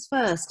 6s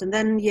first, and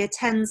then year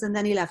 10s, and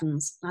then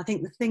 11s. I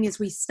think the thing is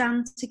we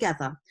stand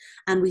together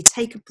and we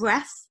take a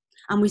breath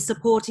and we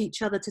support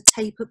each other to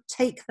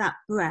take that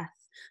breath,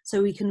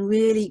 so we can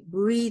really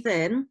breathe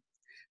in,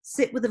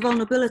 sit with the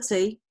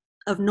vulnerability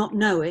of not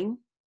knowing,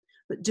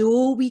 but do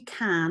all we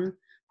can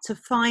to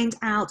find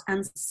out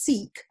and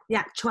seek the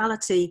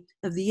actuality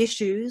of the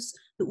issues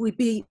that would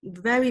be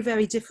very,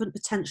 very different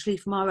potentially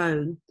from our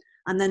own,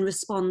 and then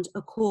respond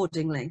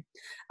accordingly.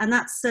 And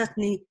that's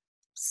certainly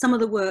some of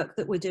the work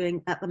that we're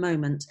doing at the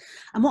moment.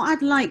 And what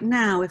I'd like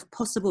now, if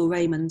possible,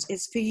 Raymond,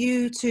 is for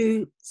you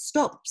to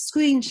stop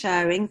screen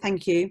sharing,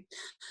 thank you,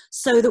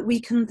 so that we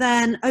can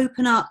then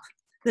open up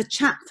the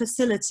chat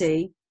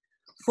facility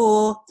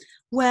for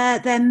where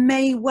there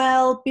may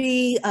well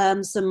be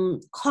some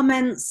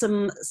comments,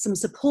 some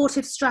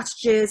supportive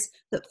strategies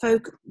that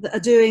folk that are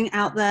doing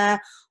out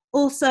there.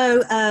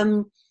 Also,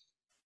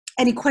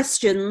 any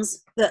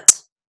questions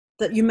that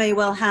you may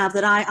well have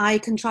that I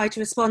can try to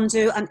respond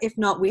to, and if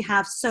not, we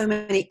have so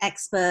many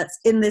experts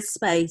in this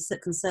space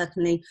that can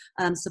certainly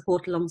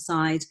support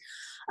alongside.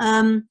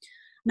 Now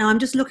I'm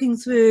just looking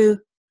through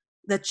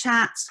the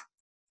chat,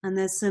 and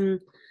there's some,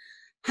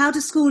 how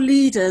do school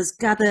leaders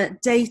gather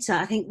data?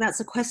 I think that's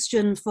a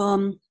question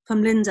from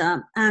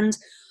Linda. And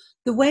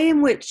the way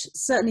in which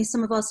certainly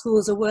some of our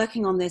schools are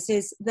working on this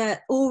is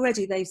that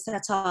already they've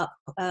set up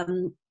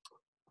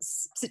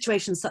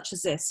situations such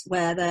as this,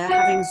 where they're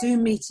having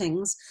Zoom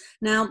meetings.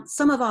 Now,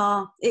 some of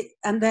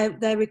and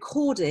they're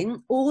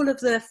recording all of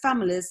the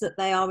families that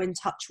they are in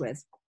touch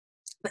with.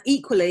 But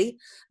equally,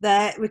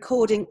 they're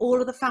recording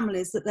all of the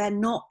families that they're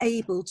not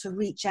able to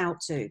reach out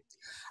to.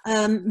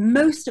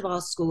 Most of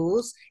our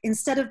schools,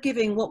 instead of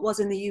giving what was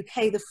in the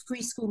UK, the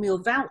free school meal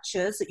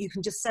vouchers that you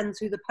can just send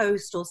through the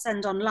post or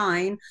send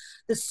online,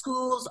 the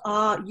schools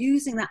are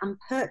using that and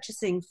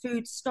purchasing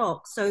food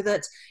stock so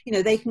that, you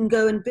know, they can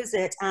go and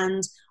visit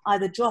and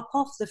either drop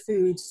off the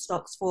food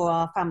stocks for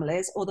our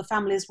families, or the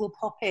families will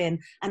pop in.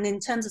 And in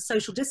terms of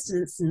social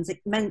distancing,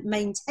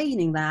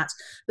 maintaining that,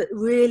 but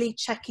really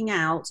checking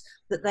out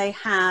that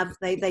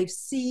they've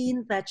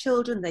seen their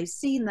children, they've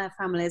seen their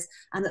families,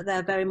 and that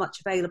they're very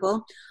much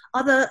available.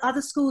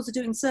 Other schools are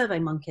doing Survey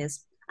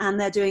Monkeys, and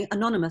they're doing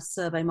anonymous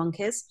Survey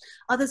Monkeys.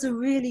 Others are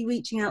really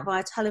reaching out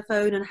via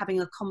telephone and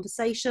having a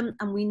conversation.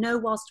 And we know,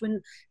 whilst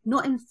we're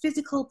not in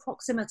physical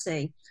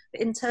proximity,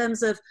 but in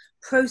terms of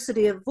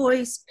prosody of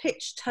voice,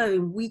 pitch,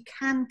 tone, we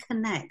can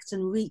connect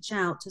and reach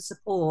out to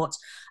support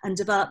and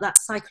develop that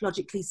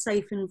psychologically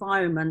safe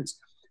environment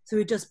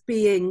through just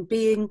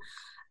being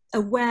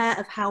aware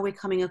of how we're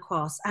coming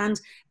across. And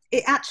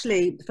it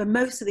actually, for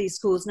most of these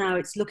schools now,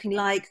 it's looking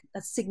like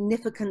a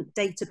significant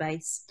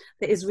database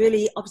that is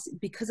really, obviously,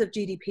 because of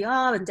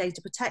GDPR and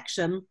data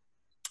protection,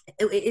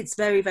 it's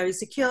very, very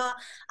secure.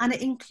 And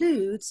it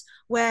includes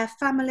where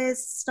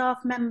families, staff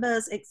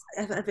members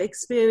have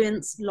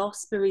experienced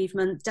loss,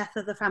 bereavement, death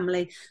of the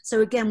family.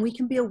 So again, we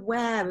can be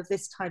aware of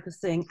this type of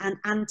thing and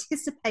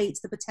anticipate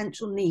the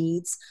potential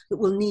needs that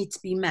will need to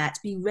be met,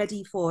 be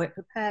ready for it,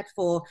 prepared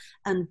for,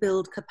 and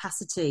build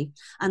capacity.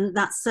 And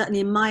that's certainly,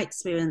 in my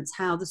experience,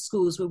 how the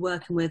schools we're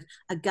working with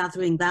are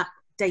gathering that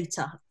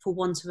data, for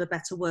want of a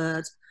better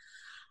word.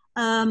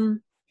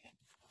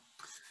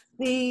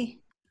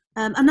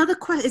 Another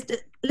question,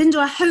 Linda,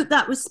 I hope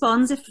that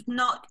responds. If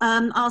not,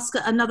 ask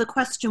another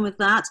question with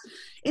that.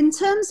 In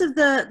terms of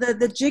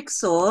the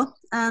jigsaw,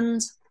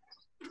 and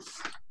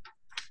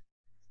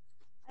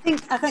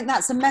I think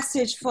that's a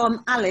message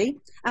from Ali,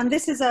 and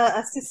this is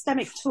a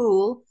systemic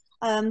tool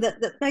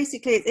that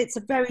basically, it's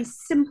a very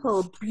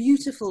simple,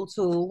 beautiful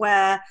tool,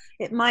 where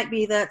it might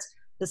be that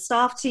the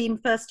staff team,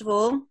 first of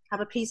all,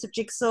 have a piece of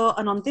jigsaw,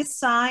 and on this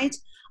side,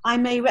 I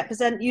may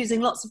represent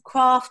using lots of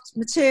craft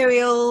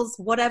materials,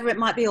 whatever it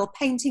might be, or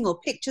painting or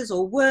pictures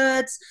or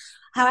words,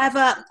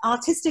 however,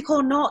 artistic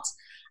or not,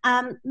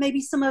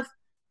 maybe some of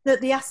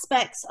the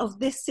aspects of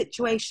this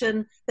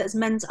situation that's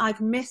meant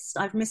I've missed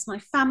my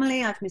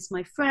family, I've missed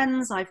my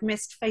friends, I've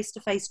missed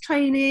face-to-face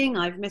training,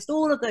 I've missed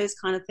all of those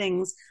kind of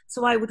things.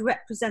 So I would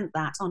represent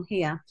that on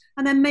here.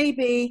 And then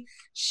maybe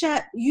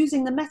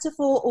using the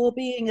metaphor, or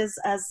being as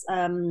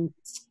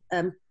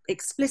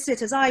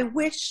explicit as I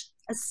wish,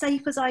 as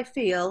safe as I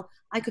feel,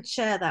 I could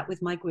share that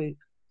with my group.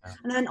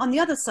 And then on the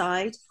other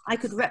side, I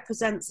could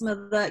represent some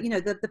of the, you know,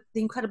 the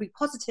incredibly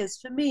positives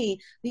for me,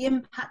 the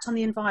impact on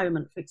the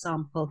environment, for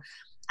example.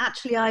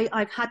 Actually,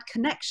 I've had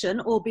connection,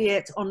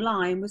 albeit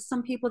online, with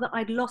some people that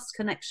I'd lost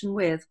connection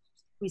with.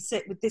 We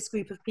sit with this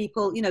group of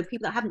people, you know,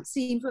 people that I haven't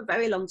seen for a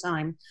very long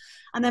time.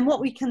 And then what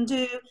we can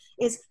do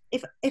is,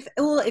 if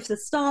the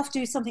staff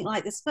do something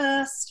like this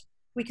first,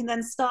 we can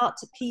then start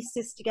to piece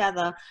this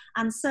together.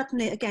 And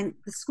certainly, again,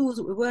 the schools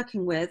that we're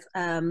working with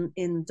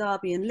in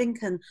Derby and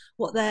Lincoln,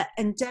 what they're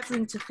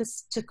endeavouring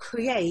to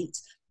create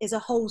is a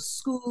whole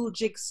school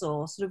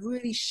jigsaw, sort of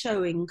really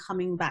showing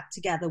coming back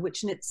together,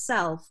 which in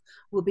itself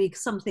will be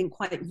something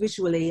quite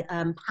visually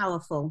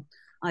powerful,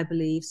 I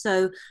believe.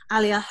 So,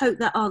 Ali, I hope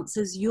that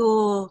answers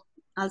your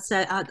I'll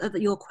say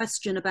your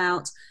question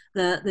about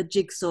the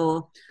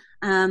jigsaw,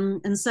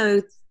 and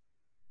so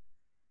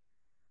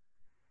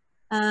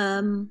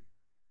the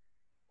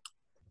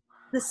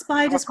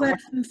spider's web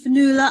from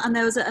Fanula, and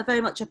there was a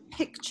very much a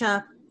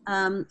picture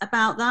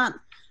about that.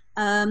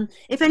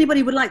 If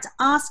anybody would like to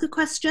ask a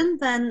question,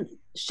 then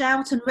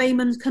shout and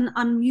Raymond can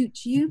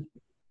unmute you.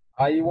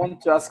 I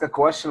want to ask a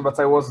question, but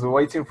I was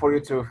waiting for you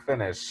to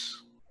finish.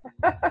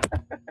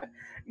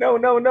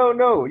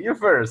 No, you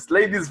first.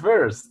 Ladies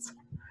first.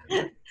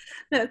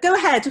 No, go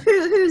ahead.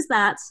 Who's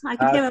that? I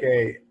can hear.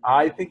 Okay,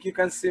 I think you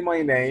can see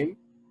my name.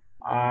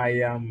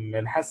 I am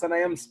El Hassan. I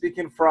am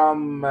speaking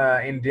from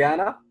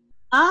Indiana.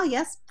 Ah,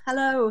 yes.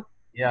 Hello.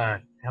 Yeah,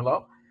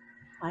 hello.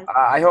 Hi.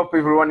 I hope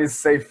everyone is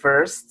safe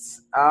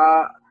first.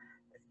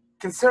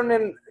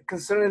 Concerning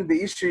the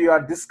issue you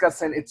are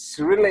discussing, it's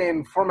really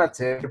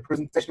informative. The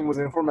presentation was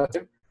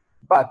informative,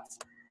 but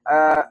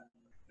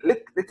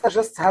let us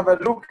just have a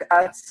look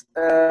at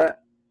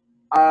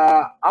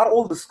are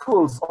all the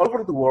schools all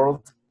over the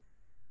world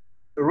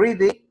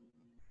ready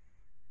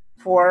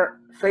for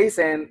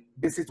facing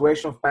this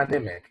situation of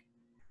pandemic?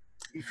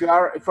 If you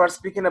are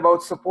speaking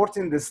about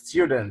supporting the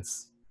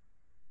students,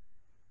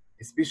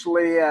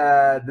 especially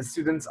the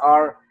students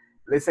are,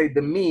 let's say,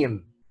 the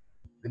mean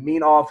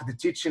of the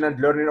teaching and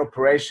learning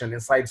operation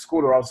inside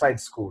school or outside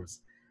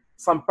schools.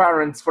 Some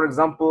parents, for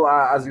example,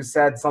 as you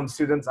said, some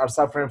students are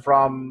suffering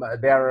from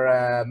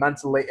their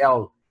mentally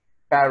ill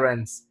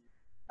parents.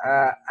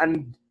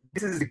 And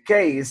this is the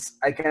case,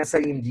 I can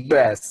say, in the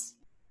US,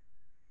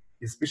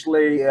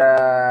 especially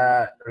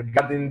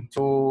regarding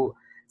to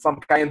some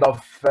kind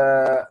of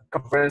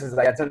conferences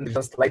I attended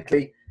just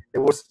lately. They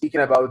were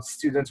speaking about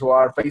students who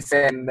are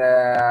facing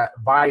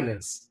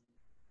violence,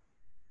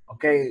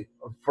 okay,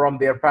 from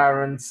their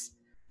parents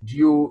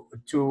due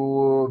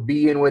to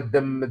being with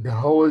them the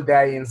whole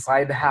day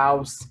inside the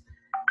house,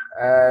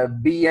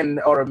 being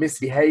or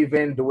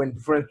misbehaving, doing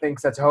different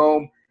things at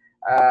home.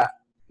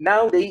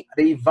 Now they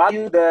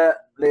value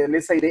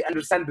let's say they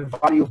understand the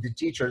value of the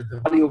teachers, the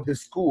value of the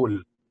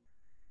school.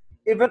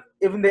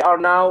 Even they are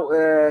now,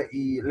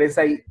 let's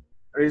say,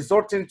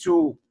 resorting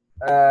to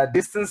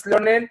distance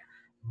learning,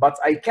 but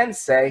I can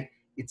say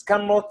it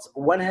cannot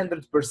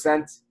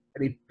 100%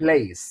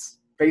 replace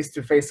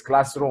face-to-face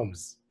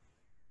classrooms.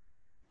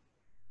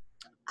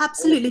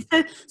 Absolutely.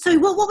 So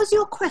what was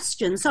your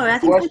question? Sorry,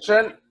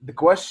 The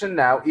question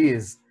now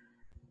is,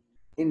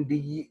 in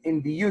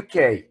the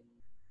UK,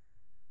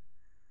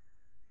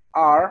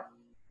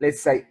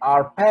 let's say,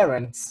 are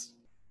parents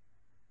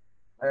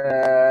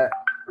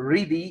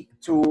ready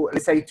to,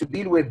 let's say, to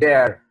deal with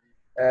their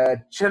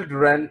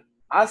children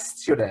as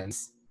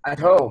students at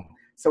home,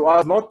 so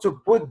as not to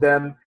put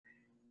them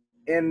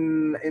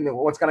in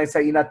what can I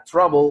say, in a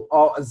trouble,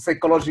 or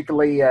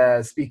psychologically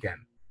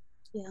speaking?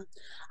 Yeah,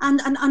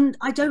 and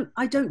I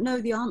don't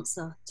know the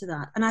answer to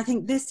that, and I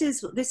think this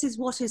is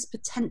what is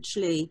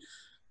potentially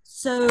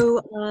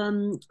so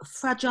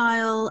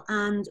fragile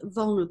and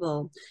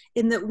vulnerable,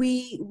 in that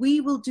we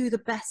will do the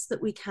best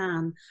that we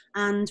can,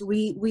 and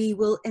we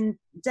will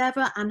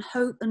endeavour and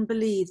hope and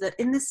believe that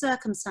in this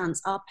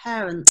circumstance our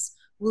parents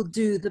will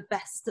do the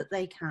best that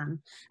they can.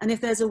 And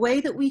if there's a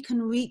way that we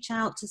can reach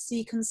out to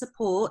seek and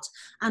support,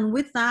 and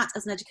with that,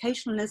 as an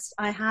educationalist,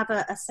 I have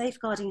a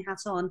safeguarding hat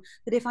on,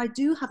 that if I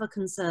do have a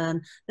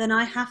concern, then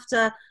I have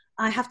to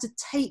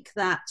take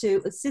that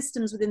to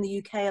systems within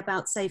the UK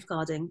about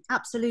safeguarding,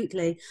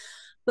 absolutely.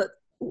 But,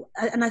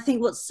 and I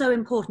think what's so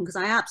important, because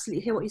I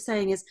absolutely hear what you're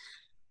saying, is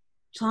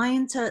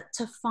trying to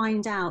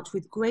find out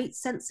with great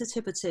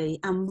sensitivity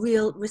and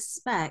real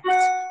respect,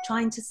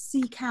 trying to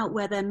seek out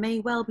where there may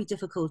well be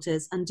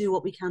difficulties and do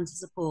what we can to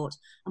support.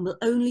 And we'll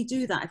only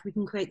do that if we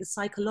can create the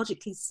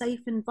psychologically safe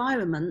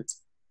environment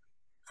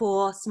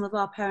for some of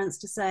our parents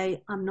to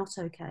say, I'm not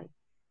okay.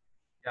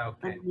 Yeah,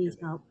 okay. I need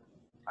help.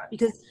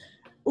 Because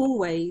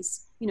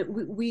always, you know,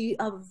 we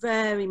are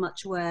very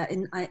much aware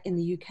in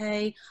the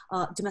UK,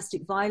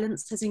 domestic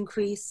violence has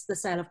increased, the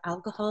sale of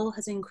alcohol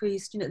has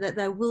increased, you know, that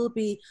there will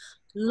be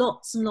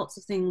lots and lots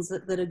of things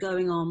that are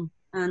going on,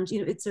 and you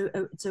know, it's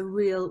a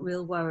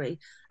real worry,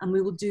 and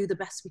we will do the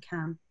best we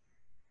can.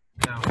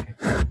 Yeah, okay.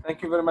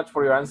 Thank you very much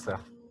for your answer.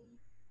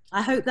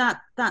 I hope that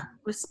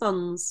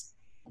responds.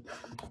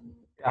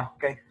 Yeah,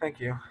 okay, thank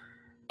you.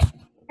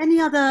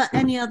 Any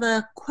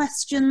other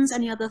questions,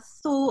 any other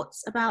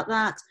thoughts about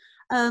that?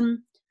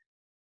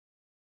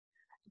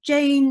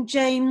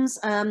 James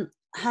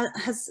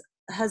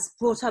has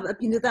brought up,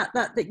 you know,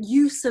 that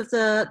use of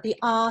the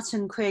art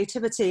and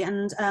creativity,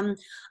 and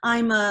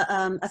I'm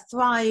a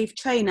Thrive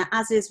trainer,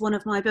 as is one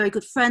of my very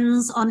good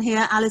friends on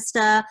here,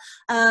 Alistair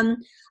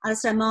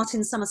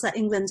Martin, Somerset,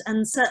 England,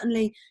 and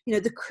certainly, you know,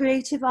 the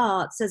creative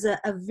arts as a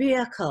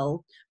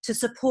vehicle to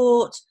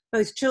support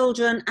both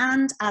children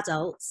and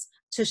adults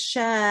to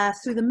share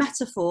through the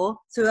metaphor,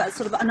 through a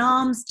sort of an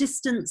arm's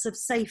distance of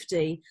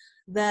safety,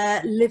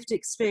 their lived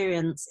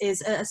experience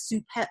is a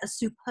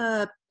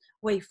superb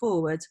way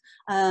forward,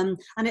 and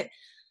it,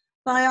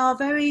 by our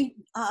very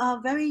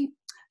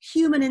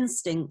human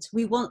instinct,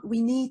 we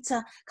need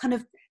to kind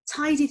of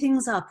tidy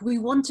things up. We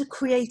want to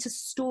create a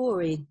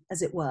story,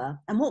 as it were.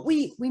 And what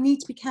we need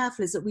to be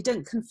careful is that we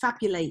don't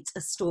confabulate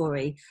a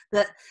story,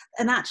 that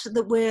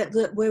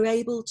we're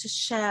able to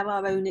share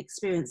our own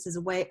experiences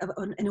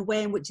in a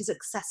way in which is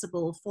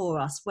accessible for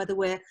us, whether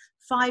we're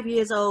 5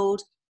 years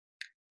old,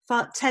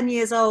 10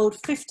 years old,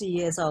 50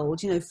 years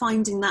old,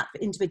 finding that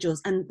for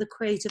individuals, and the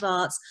creative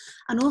arts,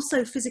 and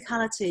also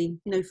physicality,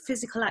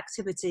 physical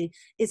activity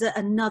is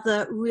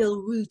another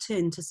real route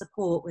in to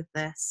support with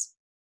this.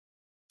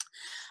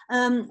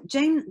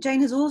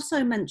 Jane has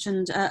also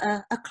mentioned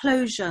a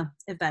closure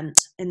event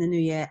in the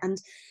new year, and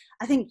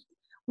I think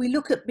we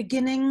look at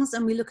beginnings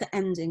and we look at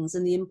endings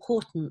and the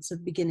importance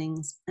of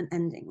beginnings and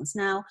endings.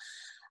 Now,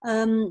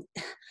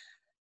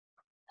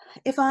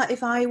 if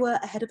I were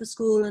a head of a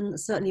school, and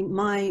certainly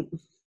my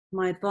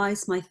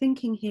advice, my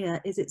thinking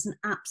here is it's an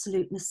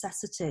absolute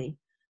necessity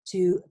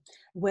to,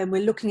 when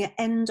we're looking at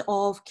end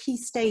of key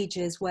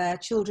stages where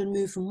children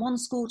move from one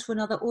school to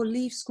another or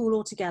leave school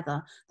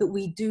altogether, that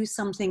we do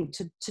something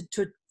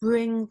to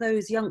bring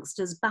those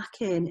youngsters back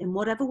in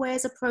whatever way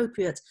is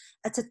appropriate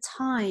at a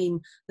time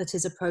that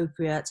is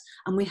appropriate.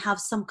 And we have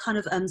some kind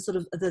of sort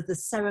of the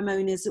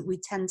ceremonies that we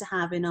tend to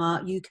have in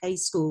our UK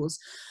schools.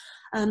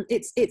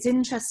 It's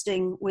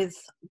interesting with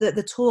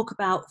the talk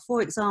about, for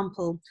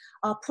example,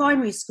 our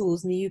primary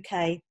schools in the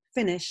UK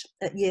finish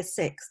at year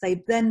 6.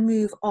 They then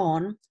move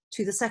on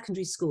to the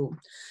secondary school.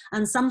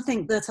 And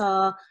something that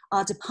our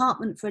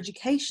Department for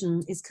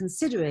Education is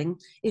considering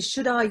is,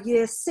 should our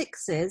year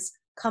 6s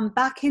come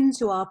back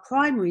into our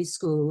primary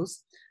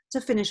schools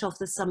to finish off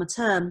the summer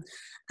term?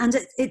 And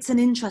it's an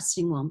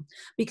interesting one,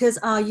 because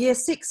our year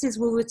 6s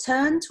will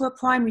return to a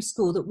primary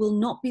school that will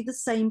not be the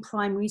same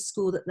primary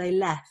school that they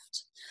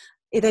left.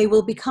 They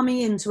will be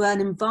coming into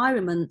an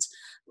environment,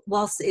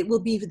 whilst it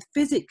will be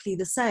physically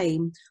the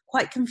same,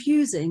 quite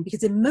confusing,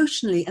 because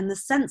emotionally and the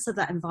sense of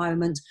that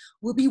environment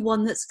will be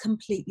one that's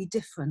completely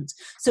different.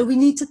 So we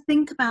need to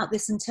think about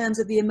this in terms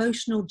of the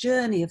emotional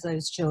journey of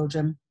those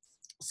children.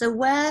 So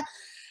where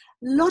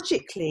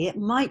logically it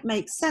might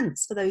make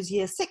sense for those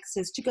year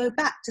 6s to go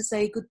back to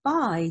say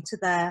goodbye to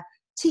their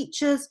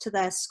teachers, to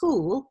their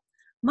school,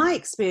 my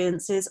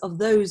experiences of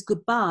those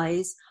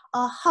goodbyes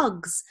are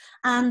hugs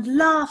and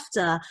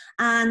laughter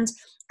and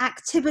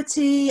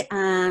activity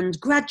and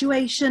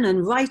graduation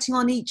and writing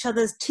on each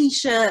other's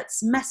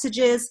t-shirts,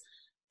 messages.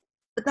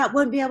 But that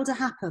won't be able to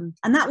happen.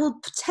 And that will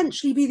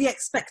potentially be the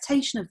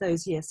expectation of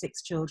those year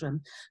 6 children.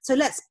 So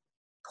let's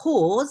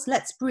pause,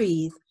 let's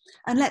breathe,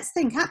 and let's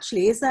think,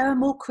 actually, is there a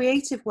more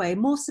creative way,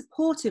 more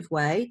supportive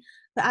way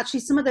that actually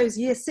some of those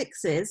year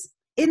 6s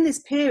in this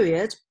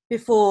period,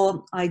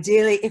 before,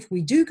 ideally, if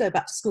we do go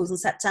back to schools in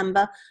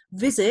September,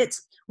 visit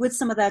with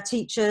some of their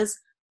teachers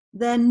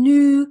their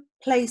new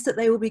place that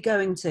they will be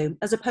going to,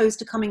 as opposed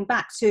to coming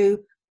back to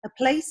a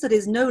place that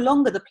is no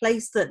longer the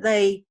place that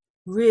they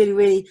really,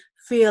 really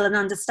feel and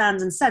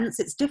understand and sense.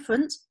 It's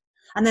different,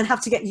 and then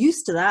have to get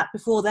used to that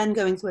before then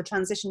going through a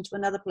transition to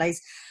another place.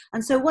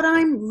 And so what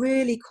I'm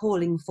really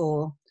calling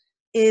for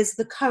is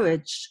the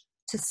courage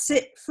to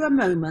sit for a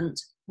moment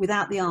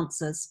without the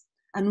answers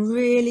and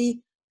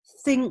really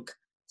think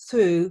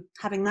through,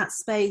 having that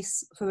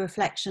space for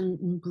reflection,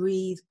 and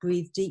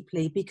breathe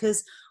deeply,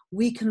 because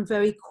we can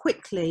very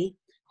quickly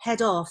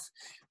head off.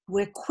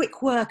 We're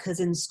quick workers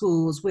in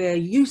schools. We're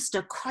used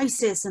to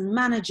crisis and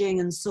managing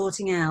and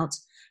sorting out.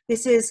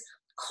 This is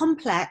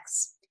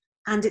complex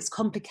and it's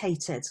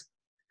complicated.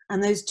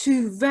 And those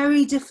two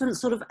very different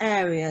sort of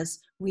areas,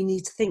 we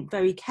need to think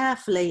very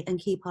carefully and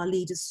keep our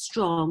leaders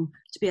strong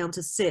to be able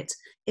to sit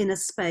in a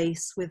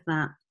space with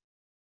that.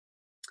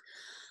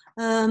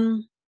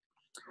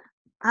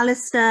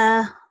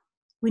 Alistair,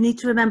 we need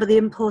to remember the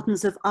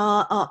importance of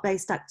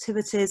art-based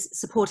activities,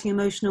 supporting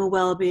emotional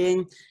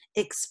well-being,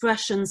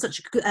 expression, such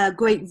a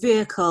great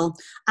vehicle.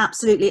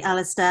 Absolutely,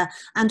 Alistair.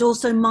 And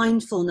also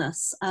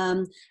mindfulness.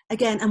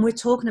 Again, and we're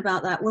talking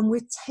about that when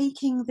we're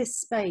taking this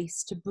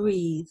space to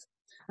breathe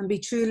and be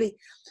truly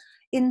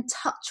in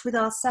touch with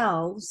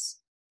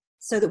ourselves,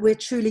 so that we're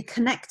truly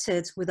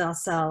connected with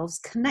ourselves,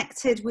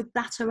 connected with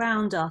that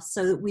around us,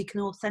 so that we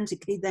can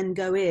authentically then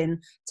go in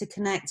to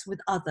connect with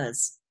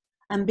others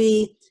and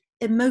be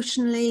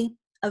emotionally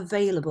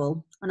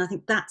available. And I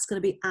think that's going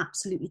to be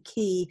absolutely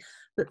key.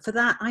 But for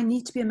that, I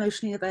need to be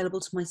emotionally available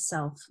to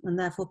myself, and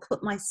therefore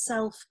put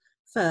myself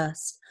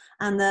first.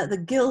 And the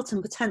guilt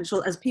and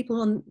potential, as people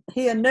on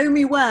here know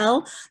me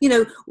well,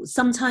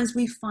 sometimes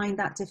we find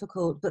that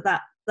difficult, but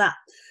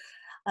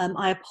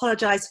I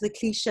apologize for the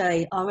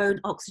cliche, our own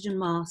oxygen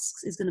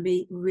masks is going to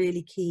be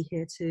really key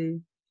here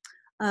too.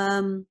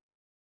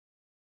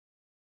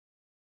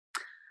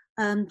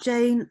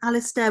 Jane,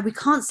 Alistair, we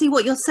can't see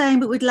what you're saying,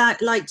 but we'd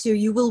like to.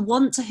 You will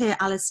want to hear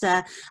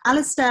Alistair.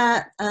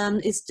 Alistair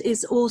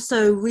is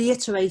also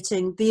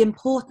reiterating the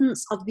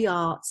importance of the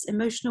arts,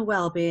 emotional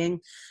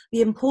well-being,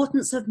 the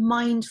importance of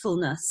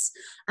mindfulness.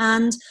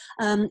 And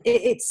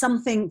it's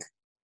something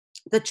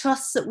the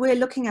trusts that we're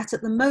looking at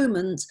the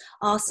moment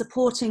are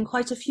supporting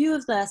quite a few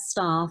of their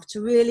staff to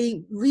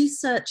really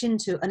research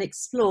into and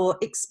explore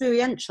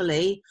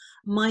experientially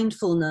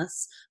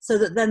mindfulness, so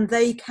that then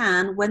they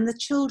can, when the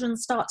children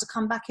start to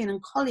come back in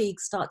and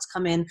colleagues start to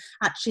come in,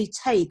 actually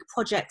take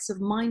projects of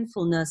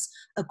mindfulness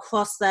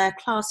across their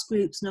class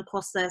groups and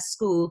across their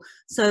school.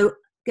 So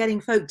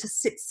getting folk to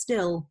sit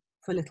still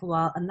for a little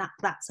while, and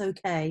that's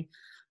okay.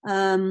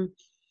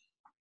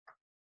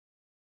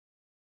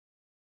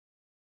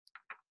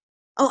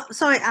 Oh,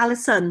 sorry,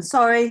 Alison.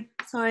 Sorry,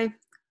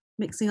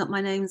 mixing up my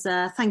names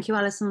there. Thank you,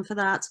 Alison, for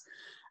that.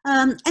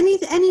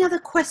 Any other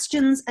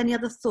questions? Any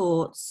other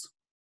thoughts?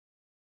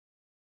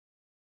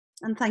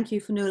 And thank you,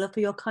 Fanula,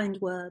 for your kind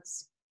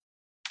words,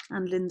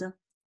 and Linda.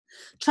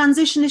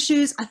 Transition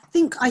issues. I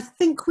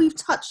think we've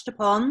touched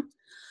upon.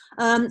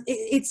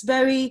 It's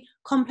very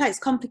complex,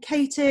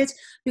 complicated,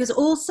 because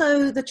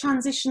also the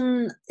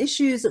transition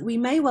issues that we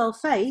may well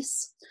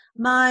face.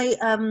 My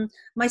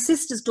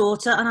sister's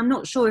daughter, and I'm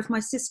not sure if my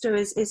sister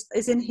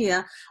is in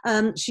here,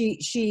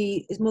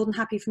 she is more than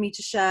happy for me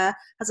to share,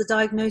 has a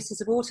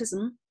diagnosis of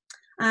autism,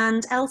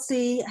 and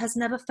Elsie has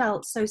never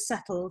felt so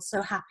settled,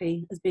 so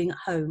happy as being at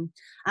home.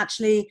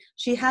 Actually,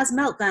 she has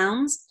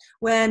meltdowns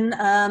when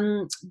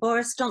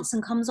Boris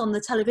Johnson comes on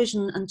the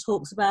television and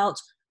talks about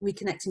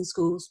reconnecting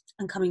schools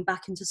and coming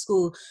back into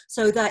school.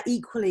 So that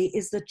equally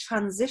is the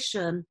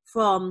transition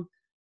from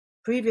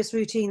previous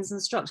routines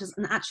and structures,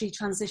 and actually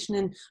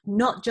transitioning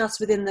not just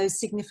within those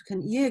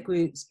significant year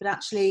groups, but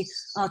actually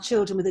our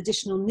children with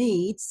additional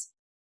needs,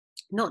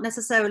 not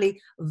necessarily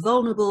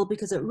vulnerable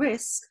because at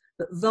risk,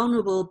 but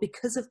vulnerable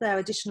because of their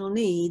additional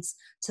needs,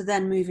 to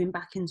then moving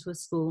back into a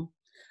school.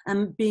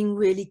 And being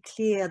really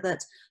clear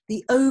that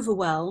the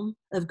overwhelm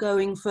of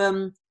going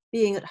from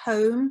being at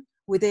home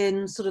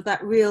within sort of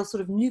that real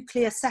sort of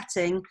nuclear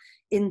setting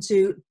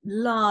into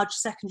large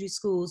secondary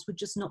schools would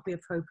just not be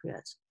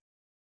appropriate.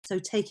 So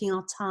taking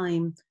our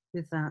time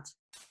with that.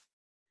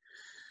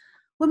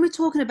 When we're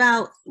talking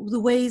about the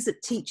ways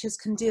that teachers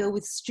can deal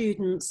with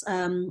students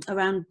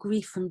around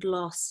grief and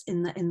loss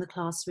in the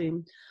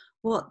classroom,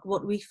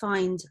 what we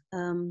find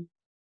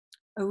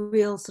a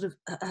real sort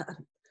of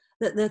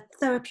that the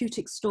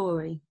therapeutic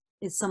story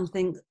is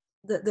something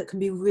that can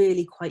be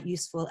really quite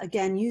useful.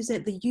 Again,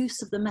 the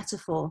use of the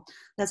metaphor.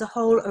 There's a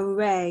whole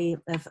array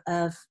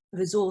of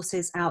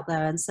resources out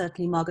there, and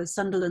certainly Margot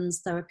Sunderland's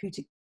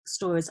therapeutic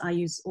stories I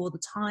use all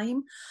the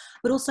time,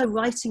 but also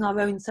writing our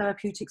own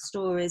therapeutic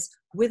stories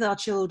with our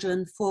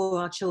children, for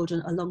our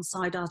children,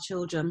 alongside our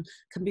children,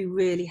 can be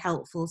really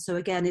helpful. So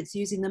again, it's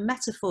using the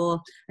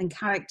metaphor and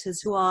characters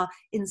who are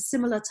in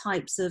similar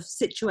types of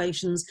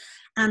situations.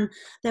 And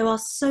there are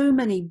so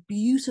many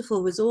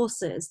beautiful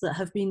resources that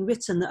have been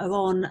written that are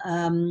on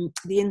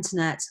the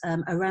internet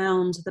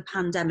around the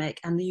pandemic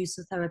and the use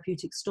of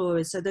therapeutic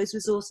stories. So those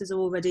resources are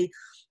already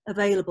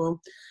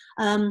available.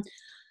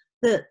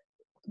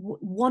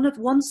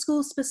 One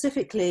school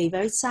specifically,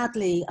 very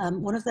sadly,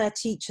 one of their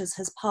teachers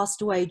has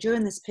passed away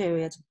during this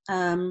period,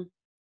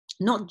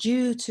 not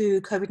due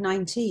to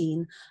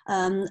COVID-19,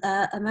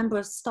 a member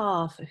of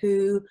staff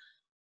who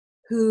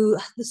the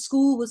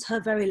school was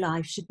her very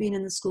life. She'd been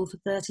in the school for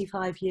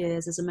 35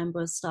 years as a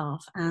member of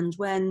staff, and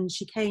when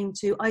she came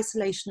to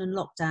isolation and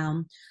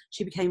lockdown,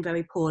 she became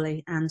very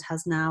poorly and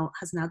has now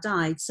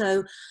died.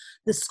 So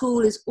the school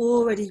is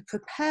already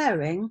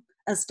preparing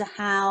as to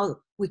how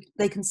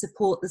they can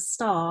support the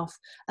staff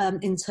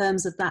in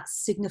terms of that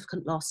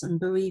significant loss and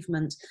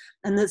bereavement,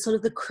 and the sort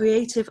of the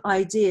creative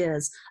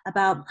ideas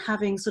about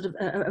having sort of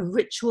a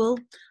ritual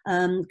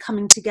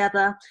coming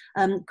together,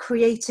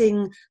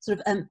 creating sort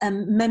of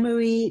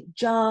memory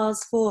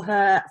jars for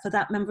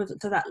that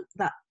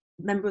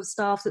member of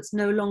staff that's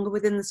no longer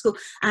within the school,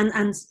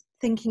 and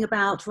thinking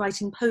about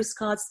writing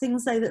postcards,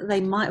 things that they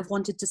might have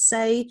wanted to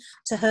say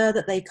to her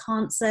that they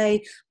can't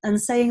say,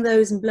 and saying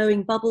those and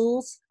blowing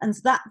bubbles, and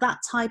that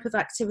type of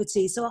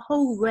activity. So a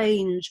whole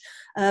range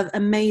of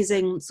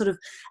amazing sort of,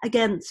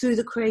 again, through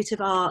the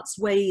creative arts,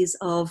 ways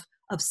of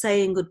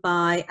saying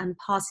goodbye and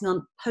passing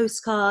on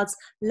postcards,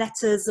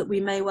 letters that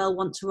we may well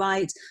want to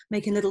write,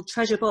 making little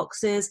treasure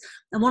boxes.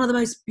 And one of the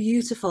most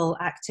beautiful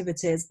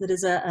activities that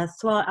is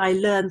I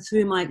learned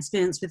through my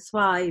experience with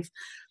Thrive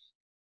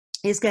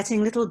is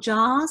getting little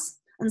jars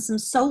and some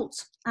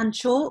salt and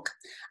chalk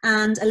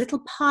and a little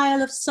pile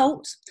of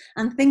salt,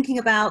 and thinking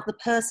about the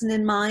person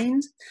in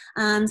mind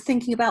and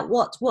thinking about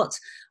what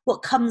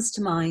comes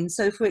to mind.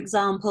 So for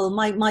example,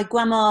 my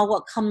grandma,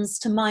 what comes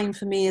to mind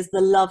for me is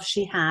the love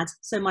she had.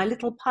 So my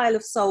little pile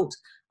of salt,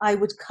 I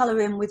would colour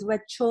in with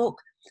red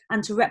chalk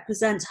and to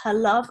represent her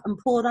love, and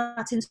pour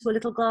that into a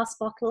little glass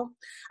bottle.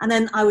 And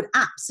then I would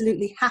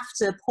absolutely have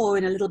to pour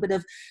in a little bit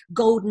of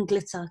golden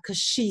glitter, because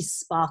she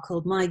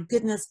sparkled. My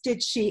goodness,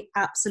 did she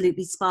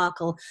absolutely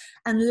sparkle.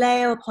 And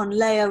layer upon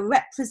layer,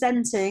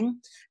 representing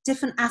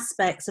different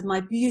aspects of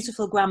my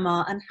beautiful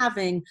grandma, and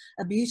having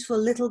a beautiful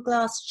little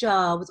glass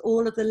jar with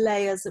all of the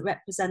layers that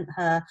represent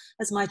her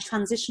as my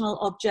transitional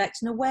object,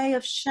 and a way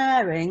of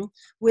sharing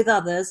with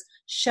others,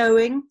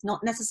 showing,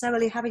 not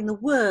necessarily having the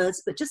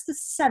words, but just the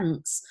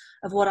sense notes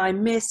of what I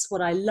miss,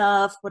 what I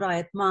love, what I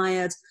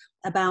admired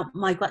about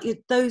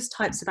those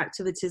types of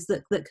activities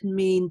that can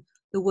mean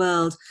the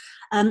world.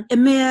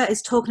 Emir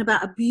is talking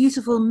about a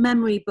beautiful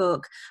memory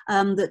book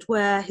that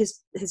where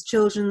his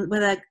children,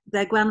 where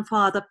their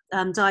grandfather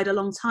died a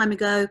long time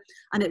ago,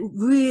 and it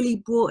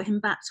really brought him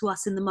back to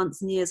us in the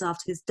months and years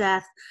after his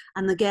death,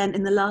 and again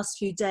in the last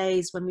few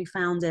days when we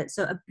found it.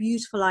 So a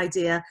beautiful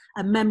idea,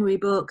 a memory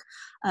book.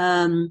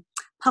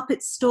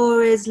 Puppet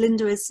stories,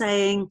 Linda is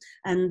saying,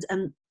 and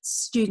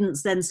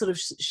students then sort of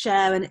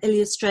share and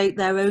illustrate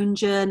their own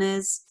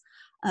journeys.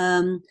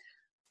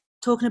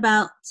 Talking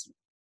about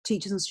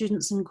teachers and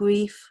students and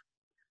grief,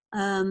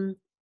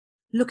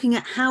 looking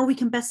at how we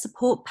can best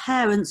support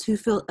parents who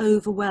feel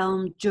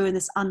overwhelmed during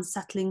this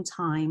unsettling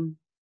time.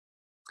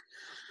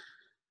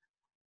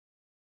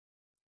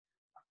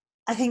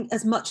 I think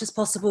as much as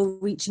possible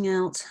reaching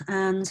out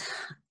and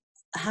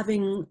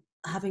having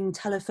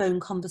telephone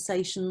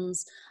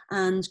conversations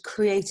and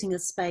creating a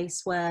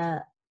space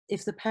where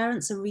if the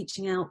parents are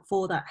reaching out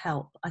for that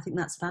help, I think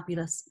that's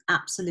fabulous,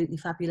 absolutely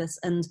fabulous.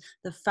 And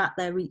the fact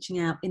they're reaching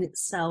out in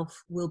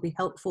itself will be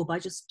helpful by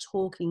just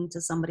talking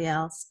to somebody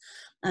else.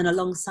 And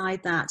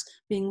alongside that,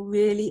 being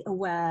really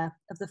aware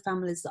of the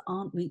families that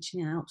aren't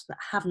reaching out, that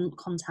haven't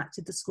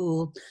contacted the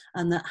school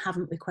and that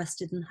haven't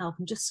requested and help,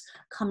 and just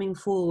coming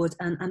forward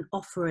and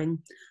offering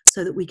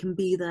so that we can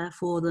be there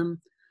for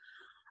them.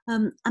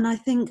 And I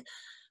think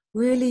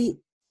really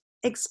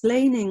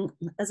explaining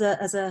as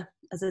a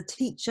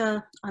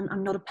teacher,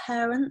 I'm not a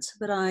parent,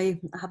 but I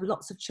have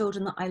lots of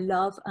children that I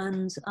love,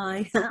 and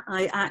I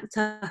act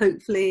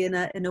hopefully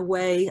in a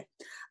way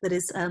that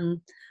is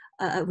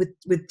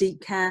with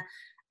deep care.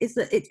 Is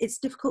that it's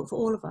difficult for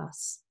all of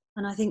us,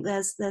 and I think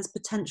there's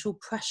potential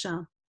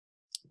pressure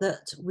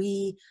that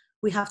we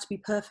have to be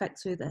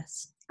perfect through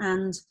this,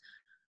 and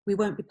we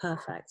won't be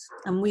perfect,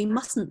 and we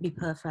mustn't be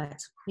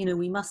perfect. You know,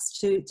 we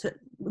must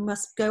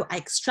go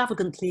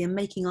extravagantly in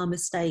making our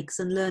mistakes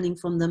and learning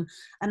from them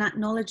and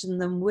acknowledging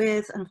them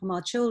with and from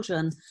our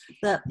children,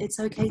 that it's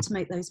okay to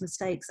make those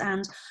mistakes.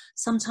 And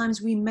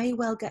sometimes we may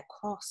well get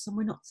cross and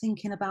we're not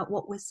thinking about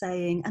what we're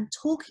saying, and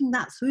talking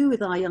that through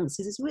with our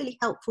youngsters is really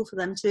helpful for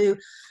them too.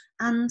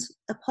 And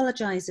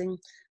apologizing,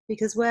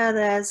 because where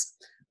there's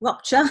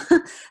rupture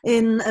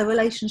in a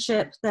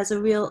relationship, there's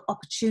a real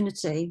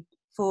opportunity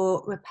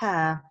for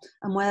repair,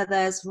 and where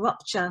there's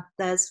rupture,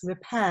 there's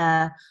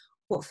repair.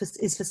 What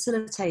is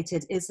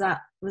facilitated is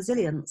that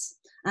resilience,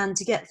 and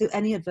to get through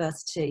any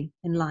adversity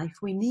in life,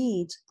 we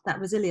need that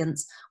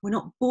resilience. We're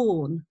not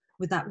born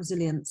with that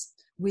resilience.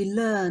 We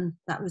learn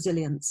that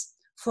resilience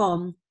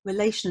from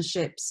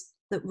relationships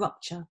that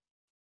rupture,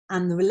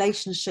 and the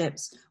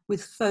relationships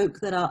with folk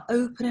that are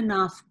open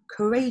enough,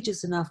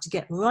 courageous enough to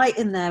get right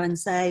in there and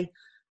say,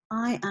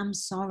 I am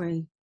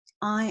sorry,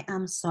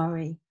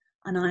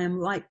 and I am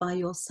right by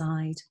your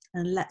side,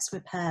 and let's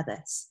repair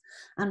this.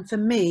 And for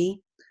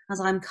me, as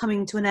I'm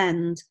coming to an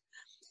end,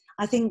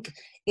 I think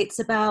it's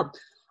about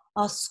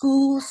our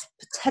schools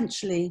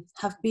potentially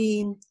have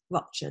been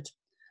ruptured.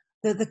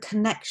 The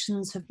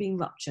connections have been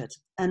ruptured,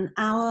 and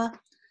our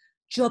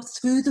job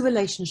through the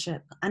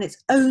relationship, and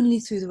it's only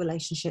through the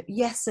relationship.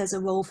 Yes, there's a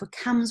role for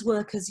CAMS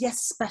workers, yes,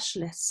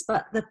 specialists,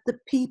 but the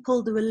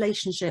people, the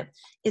relationship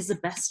is the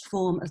best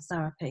form of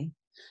therapy.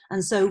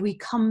 And so we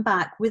come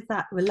back with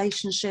that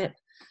relationship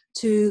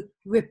to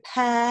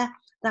repair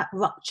that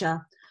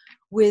rupture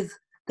with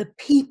the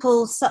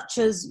people such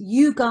as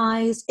you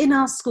guys in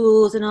our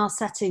schools, in our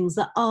settings,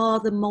 that are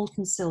the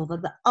molten silver,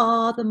 that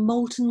are the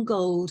molten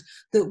gold,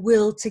 that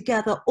will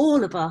together,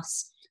 all of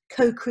us,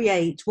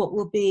 co-create what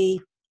will be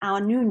our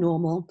new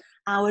normal,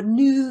 our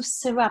new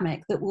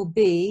ceramic that will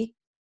be,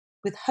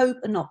 with hope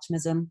and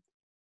optimism,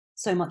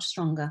 so much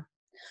stronger.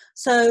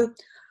 So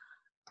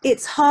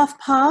it's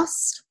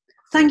past.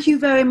 Thank you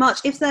very much.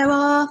 If there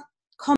are